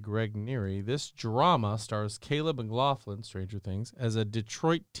Cowboy by Greg Neary, this drama stars Caleb McLaughlin, Stranger Things, as a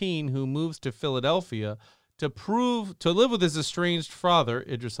Detroit teen who moves to Philadelphia to live with his estranged father,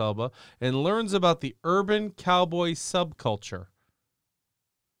 Idris Elba, and learns about the urban cowboy subculture.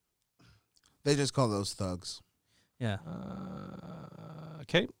 They just call those thugs. Yeah.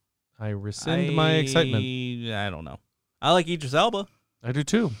 Okay. I rescind my excitement. I don't know. I like Idris Elba. I do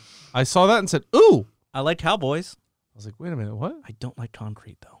too. I saw that and said, ooh. I like Cowboys. I was like, wait a minute, what? I don't like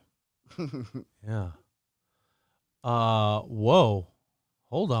Concrete, though. Yeah. Whoa.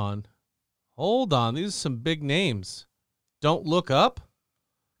 Hold on. These are some big names. Don't Look Up.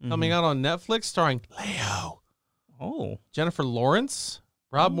 Coming out on Netflix, starring Leo. Oh. Jennifer Lawrence,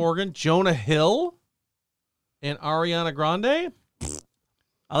 Rob Morgan, Jonah Hill, and Ariana Grande.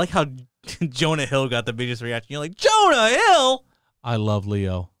 I like how Jonah Hill got the biggest reaction. You're like, Jonah Hill? I love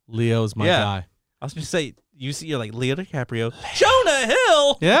Leo. Leo's my guy. I was going to say, you're like, Leo DiCaprio. Jonah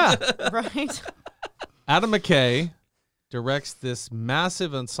Hill! Yeah. Right. Adam McKay directs this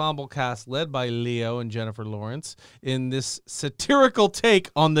massive ensemble cast led by Leo and Jennifer Lawrence in this satirical take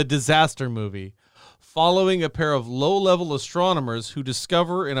on the disaster movie, following a pair of low-level astronomers who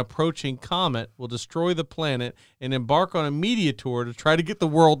discover an approaching comet will destroy the planet and embark on a media tour to try to get the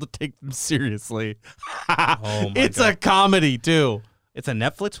world to take them seriously. It's a comedy, too. It's a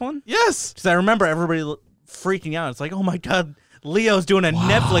Netflix one? Yes. Because I remember everybody freaking out. It's like, oh my God, Leo's doing a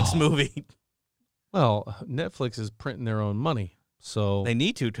Netflix movie. Well, Netflix is printing their own money, so They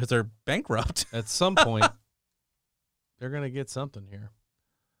need to because they're bankrupt. at some point, they're going to get something here.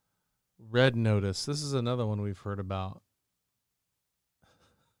 Red Notice. This is another one we've heard about.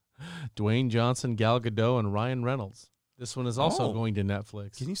 Dwayne Johnson, Gal Gadot, and Ryan Reynolds. This one is also going to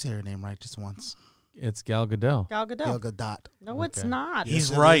Netflix. Can you say her name right just once? It's Gal Gadot. Gal Gadot. Gal Gadot. No, it's Okay. not. He's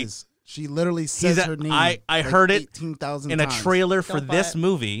Yes, it right. is. She literally says her name. I heard it 18,000 in a times. trailer for Don't buy this it.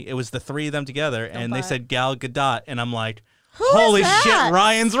 movie. It was the three of them together, and buy they it. said Gal Gadot, and I'm like, Who is holy that? shit,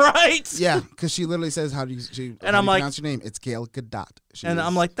 Ryan's right. Yeah, because she literally says, "How do you I'm like- pronounce your name?" It's Gail Gadot. She And is-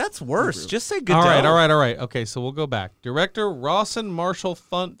 I'm like, that's worse. Hebrew. Just say Gadot. All right. Okay, so we'll go back. Director Rawson Marshall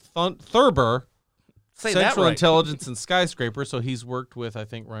Thurber, Say that Central right. Intelligence and Skyscraper, so he's worked with, I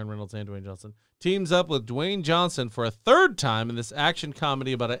think, Ryan Reynolds and Dwayne Johnson, teams up with Dwayne Johnson for a third time in this action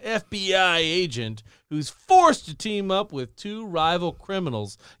comedy about an FBI agent who's forced to team up with two rival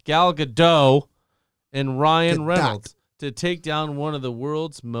criminals, Gal Gadot and Ryan Gadot. Reynolds, to take down one of the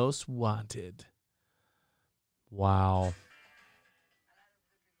world's most wanted. Wow.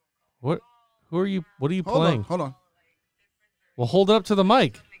 What are you playing? Hold on. Well, hold it up to the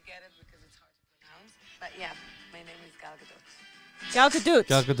mic. Get it because it's hard to pronounce. But yeah, my name is Gal Gadot. Gal Gadot.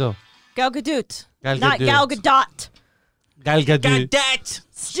 Gal Gadot. Gal Gadot. Gal Not Gadot. Gal Gadot. Gal Gadot. Gadot.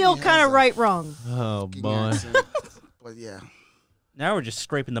 Still She kind has of a right wrong. Oh, Fucking boy. accent. But yeah. Now we're just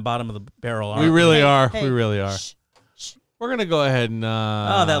scraping the bottom of the barrel. Aren't We really Hey, are. hey, We really are. shh, shh. We're going to go ahead and...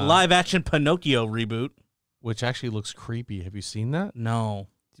 Oh, that live-action Pinocchio reboot. Which actually looks creepy. Have you seen that? No.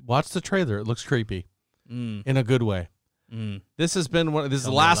 Watch the trailer. It looks creepy. Mm. In a good way. Mm. This has been one. This is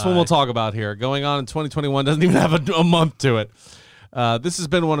the Don't last one lie. we'll talk about here. Going on in 2021, doesn't even have a month to it. This has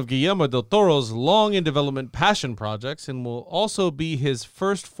been one of Guillermo del Toro's long in development passion projects and will also be his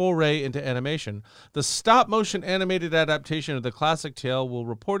first foray into animation. The stop motion animated adaptation of the classic tale will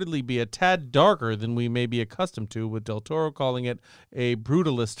reportedly be a tad darker than we may be accustomed to, with del Toro calling it a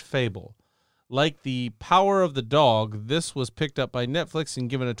brutalist fable. Like The Power of the Dog, this was picked up by Netflix and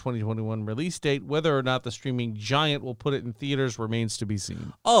given a 2021 release date. Whether or not the streaming giant will put it in theaters remains to be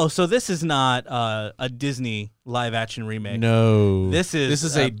seen. Oh, so this is not a Disney live-action remake. No. This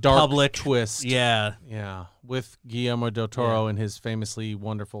is a a dark public twist. Yeah. Yeah. With Guillermo del Toro and his famously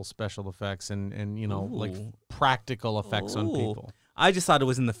wonderful special effects and like Ooh. practical effects on Ooh. people. I just thought it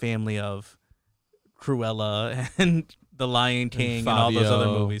was in the family of Cruella and The Lion King and all those other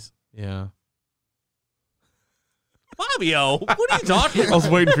Fabio. movies. Yeah. Fabio, what are you talking I was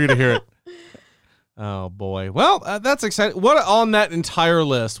waiting for you to hear it. Oh, boy. Well, that's exciting. What on that entire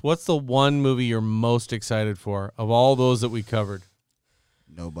list, what's the one movie you're most excited for of all those that we covered?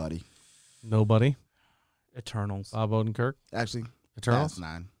 Nobody. Nobody? Eternals. Bob Odenkirk? Actually, Eternals? Fast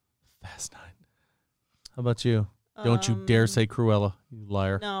 9. Fast 9. How about you? Don't you dare say Cruella, you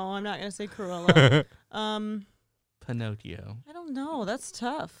liar. No, I'm not going to say Cruella. Pinocchio. I don't know. That's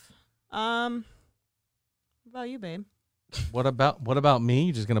tough. What about you, babe? What about me?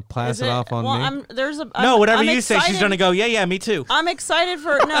 You're just going to pass it off on me? No, whatever I'm you say, she's excited. going to go, yeah, me too. I'm excited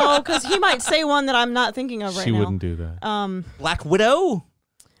for because he might say one that I'm not thinking of right She now. wouldn't do that. Black Widow?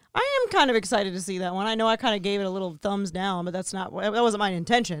 I am kind of excited to see that one. I know I kind of gave it a little thumbs down, but that wasn't my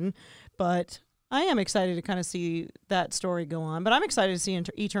intention. But I am excited to kind of see that story go on. But I'm excited to see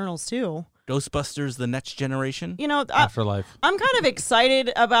Eternals too. Ghostbusters: The Next Generation? You know, Afterlife. I'm kind of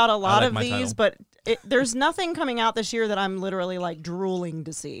excited about a lot like of my these, title. but there's nothing coming out this year that I'm literally like drooling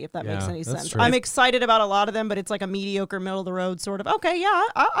to see, if that makes any that's sense. true. I'm excited about a lot of them, but it's like a mediocre, middle of the road sort of. Okay, yeah,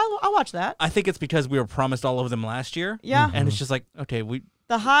 I'll watch that. I think it's because we were promised all of them last year. Yeah. And it's just like, okay,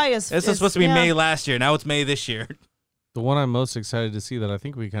 The highest. this was supposed to be May last year. Now it's May this year. The one I'm most excited to see that I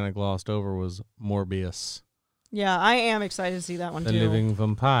think we kind of glossed over was Morbius, Yeah, I am excited to see that one the too. living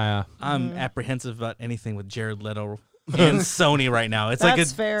vampire. I'm apprehensive about anything with Jared Leto and Sony right now. It's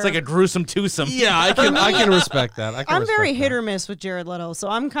That's fair. It's like a gruesome twosome. Yeah, I can respect that. I'm very hit or miss with Jared Leto, so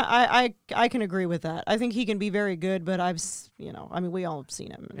I can agree with that. I think he can be very good, but we all have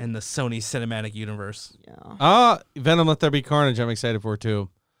seen him. And the Sony cinematic universe. Yeah. Venom: Let There Be Carnage. I'm excited for too.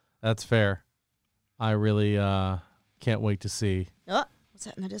 That's fair. I really can't wait to see What's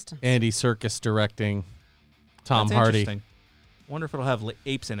that in the distance? Andy Serkis directing Tom That's Hardy. interesting. Wonder if it'll have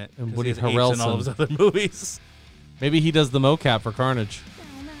apes in it. And 'cause Woody he has apes in all of his Harrelson. other movies. Maybe he does the mocap for Carnage.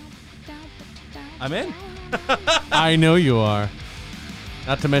 I'm in. I know you are.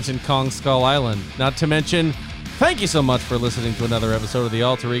 Not to mention Kong Skull Island. Not to mention, thank you so much for listening to another episode of the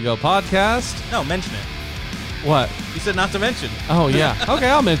Alter Ego Podcast. No, mention it. What? You said not to mention. Oh, yeah. Okay,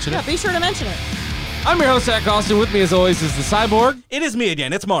 I'll mention Yeah, it. be sure to mention it. I'm your host, Zach Austin. With me, as always, is the Cyborg. It is me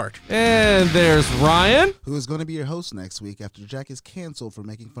again. It's Mark. And there's Ryan. Who is going to be your host next week after Jack is canceled for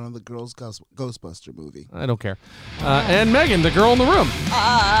making fun of the girls' Ghostbuster movie? I don't care. And Megan, the girl in the room.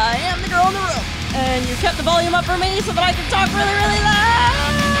 I am the girl in the room, and you kept the volume up for me so that I could talk really, really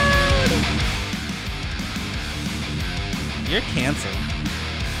loud. You're canceled.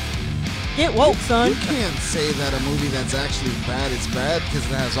 Get woke, son. You can't say that a movie that's actually bad is bad because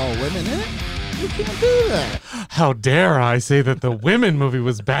it has all women in it. You can't do that. How dare I say that the women movie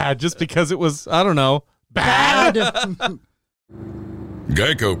was bad just because it was, I don't know, bad?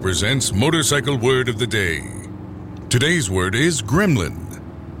 Geico presents Motorcycle Word of the Day. Today's word is gremlin.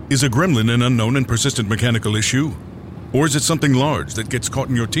 Is a gremlin an unknown and persistent mechanical issue? Or is it something large that gets caught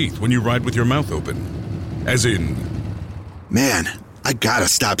in your teeth when you ride with your mouth open? As in, Man, I gotta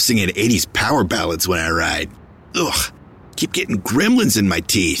stop singing 80s power ballads when I ride. Ugh, keep getting gremlins in my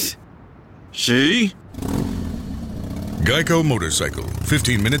teeth. See? Geico Motorcycle.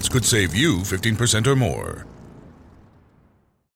 15 minutes could save you 15% or more.